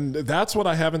wins. And that's what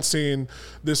I haven't seen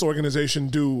this organization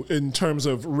do in terms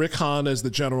of Rick Hahn as the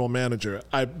general manager.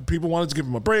 People wanted to give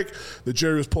him a break. The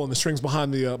Jerry was pulling the strings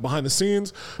behind the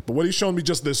scenes. But what he's shown me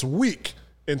just this week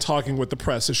in talking with the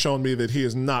press has shown me that he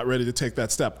is not ready to take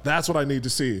that step. That's what I need to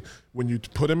see. When you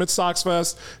put him at Sox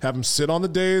Fest, have him sit on the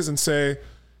days and say,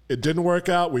 it didn't work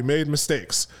out, we made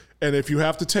mistakes. And if you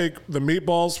have to take the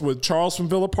meatballs with Charles from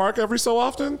Villa Park every so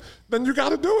often, then you got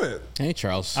to do it. Hey,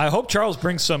 Charles. I hope Charles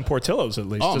brings some Portillo's at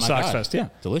least to Sox Fest. Yeah,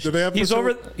 delicious. Do they have he's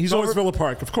over Villa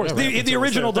Park, of course. The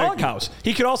original doghouse.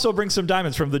 He could also bring some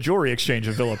diamonds from the jewelry exchange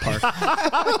at Villa Park.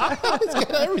 He's got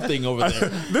everything over there.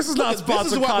 This is not sponsored.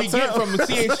 This is what we get from the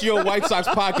CHGO White Sox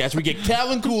podcast. We get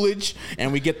Calvin Coolidge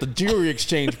and we get the jewelry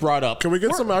exchange brought up. Can we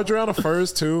get some Adriana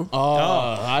Furs too?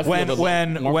 I feel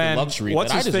when luxury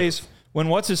what's his face? When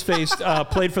what's-his-face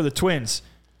played for the Twins,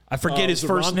 I forget his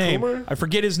first name. Coomer? I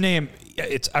forget his name.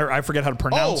 I forget how to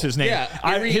pronounce his name. Yeah,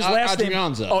 his last name.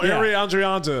 Ari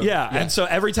Andrianza. Yeah, and so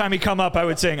every time he come up, I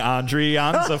would sing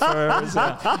Andrianza first.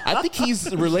 I think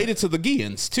he's related to the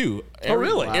Guillans, too.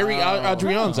 Really? Ari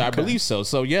Andrianza, I believe so.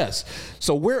 So, yes.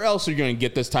 So, where else are you going to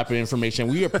get this type of information?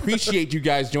 We appreciate you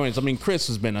guys joining us. I mean, Chris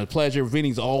has been a pleasure.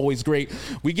 Vinny's always great.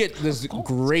 We get this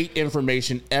great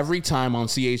information every time on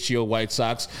CHGO White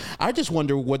Sox. I just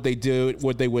wonder what they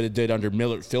would have did under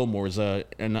Millard Fillmore's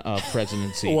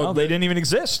presidency. Well, they didn't didn't even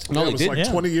exist. No, it was like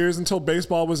 20 years until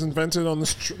baseball was invented on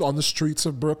the streets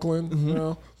of Brooklyn. Mm-hmm. You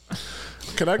know?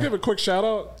 Can I give a quick shout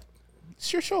out?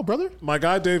 It's your show, brother. My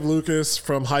guy Dave Lucas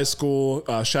from high school.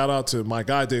 Shout out to my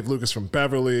guy Dave Lucas from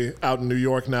Beverly, out in New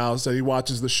York now. Said he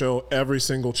watches the show every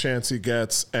single chance he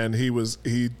gets, and he heard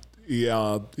you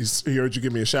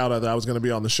give me a shout out that I was going to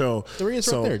be on the show. There he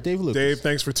is, right there, Dave Lucas. Dave,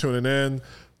 thanks for tuning in.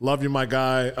 Love you, my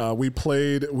guy. We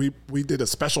did a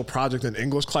special project in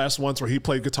English class once where he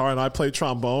played guitar and I played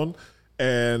trombone.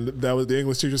 And that was the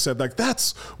English teacher said, like,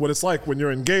 that's what it's like when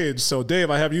you're engaged. So, Dave,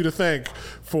 I have you to thank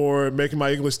for making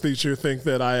my English teacher think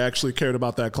that I actually cared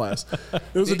about that class.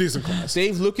 It was a decent class.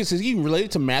 Dave Lucas, is he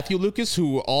related to Matthew Lucas,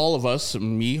 who all of us,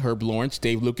 me, Herb Lawrence,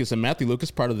 Dave Lucas, and Matthew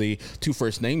Lucas, part of the two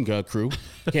first name crew,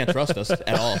 can't trust us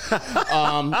at all.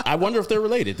 I wonder if they're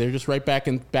related. They're just right back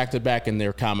to back in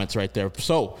their comments right there.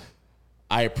 So,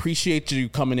 I appreciate you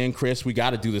coming in, Chris. We got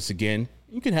to do this again.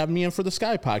 You can have me in for the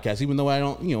Sky podcast, even though I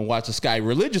don't, watch the Sky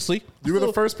religiously. You were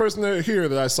the first person here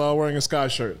that I saw wearing a Sky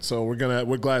shirt, so we're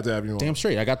glad to have you on. Damn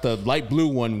straight. I got the light blue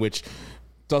one, which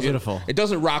beautiful. It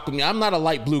doesn't rock with me. I'm not a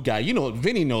light blue guy.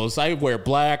 Vinny knows. I wear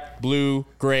black, blue,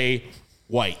 gray,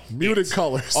 white. Muted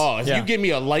colors. Oh, if you give me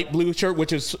a light blue shirt,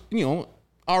 which is,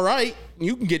 all right,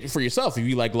 you can get it for yourself if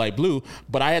you like light blue,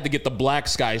 but I had to get the black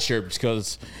Sky shirt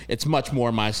because it's much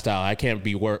more my style. I can't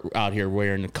be out here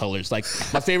wearing the colors. Like,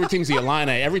 my favorite thing's the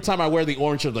Illini. Every time I wear the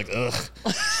orange shirt, I'm like, ugh,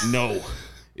 no.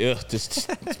 Ugh,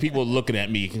 just people looking at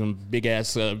me, big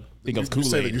ass thing of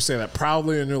Kool-Aid. You say that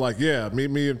proudly, and you're like, yeah, meet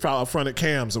me out front at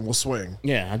Cam's and we'll swing.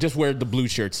 Yeah, I just wear the blue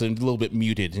shirts and a little bit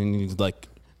muted, and like,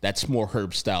 that's more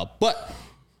Herb style. But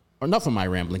enough of my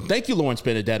rambling. Thank you, Lawrence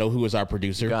Benedetto, who is our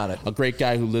producer. Got it. A great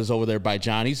guy who lives over there by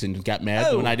Johnny's and got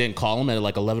mad when I didn't call him at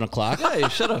like 11 o'clock. Yeah, you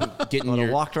should have.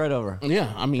 Walked right over.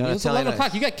 Yeah, I mean, it's 11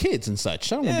 o'clock. You got kids and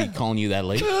such. I don't want to be calling you that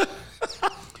late.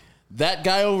 That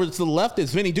guy over to the left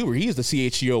is Vinny Duber. He is the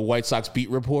CHGO White Sox beat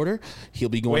reporter. He'll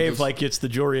be going wave like it's the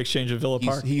jewelry exchange at Villa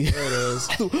Park. There it is.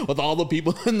 With all the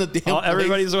people in the damn place.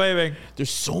 Everybody's waving. There's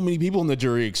so many people in the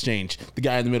jewelry exchange. The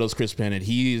guy in the middle is Chris Pennant.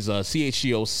 He is a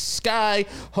CHGO Sky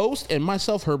host, and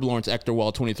myself, Herb Lawrence,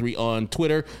 Ectorwall23 on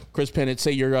Twitter. Chris Pennant,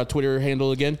 say your Twitter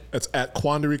handle again. It's at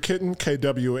Quandary Kitten,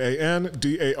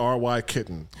 KWANDARY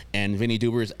Kitten. And Vinny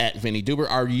Duber is at Vinny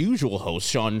Duber. Our usual host,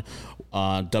 Sean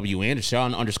Sean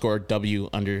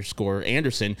 _W_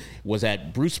 Anderson was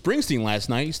at Bruce Springsteen last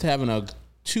night. He's having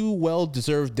 2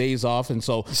 well-deserved days off, and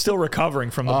so still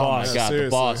recovering from the boss. Oh my God, seriously.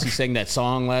 The boss! He sang that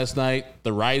song last night,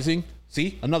 "The Rising."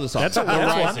 See, another song. That's The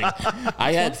Rising.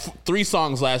 I had 3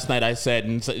 songs last night. I said,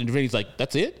 and Vinny's like,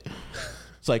 "That's it."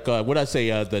 It's like what did I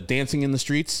say? The Dancing in the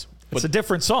Streets. It's a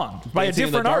different song by a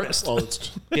different artist.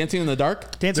 Dancing in the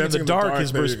Dark? Dancing in the Dark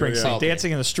is Bruce Springsteen. Yeah.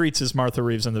 Dancing in the Streets is Martha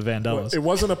Reeves and the Vandellas. It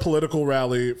wasn't a political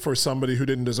rally for somebody who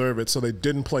didn't deserve it, so they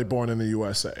didn't play Born in the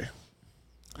USA.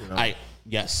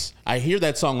 Yes. I hear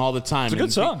that song all the time. It's a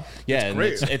good song. Yeah, it's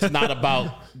great. It's not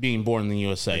about being born in the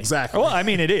USA. Exactly. Well, I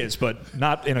mean, it is, but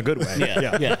not in a good way.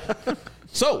 Yeah.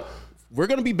 So, we're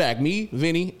going to be back, me,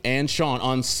 Vinny, and Sean,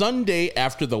 on Sunday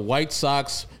after the White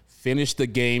Sox finish the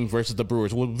game versus the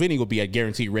Brewers. Well, Vinny will be at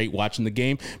guaranteed rate watching the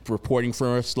game, reporting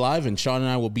for us live, and Sean and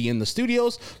I will be in the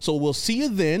studios. So we'll see you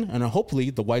then, and hopefully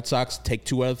the White Sox take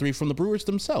 2 out of 3 from the Brewers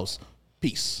themselves.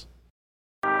 Peace.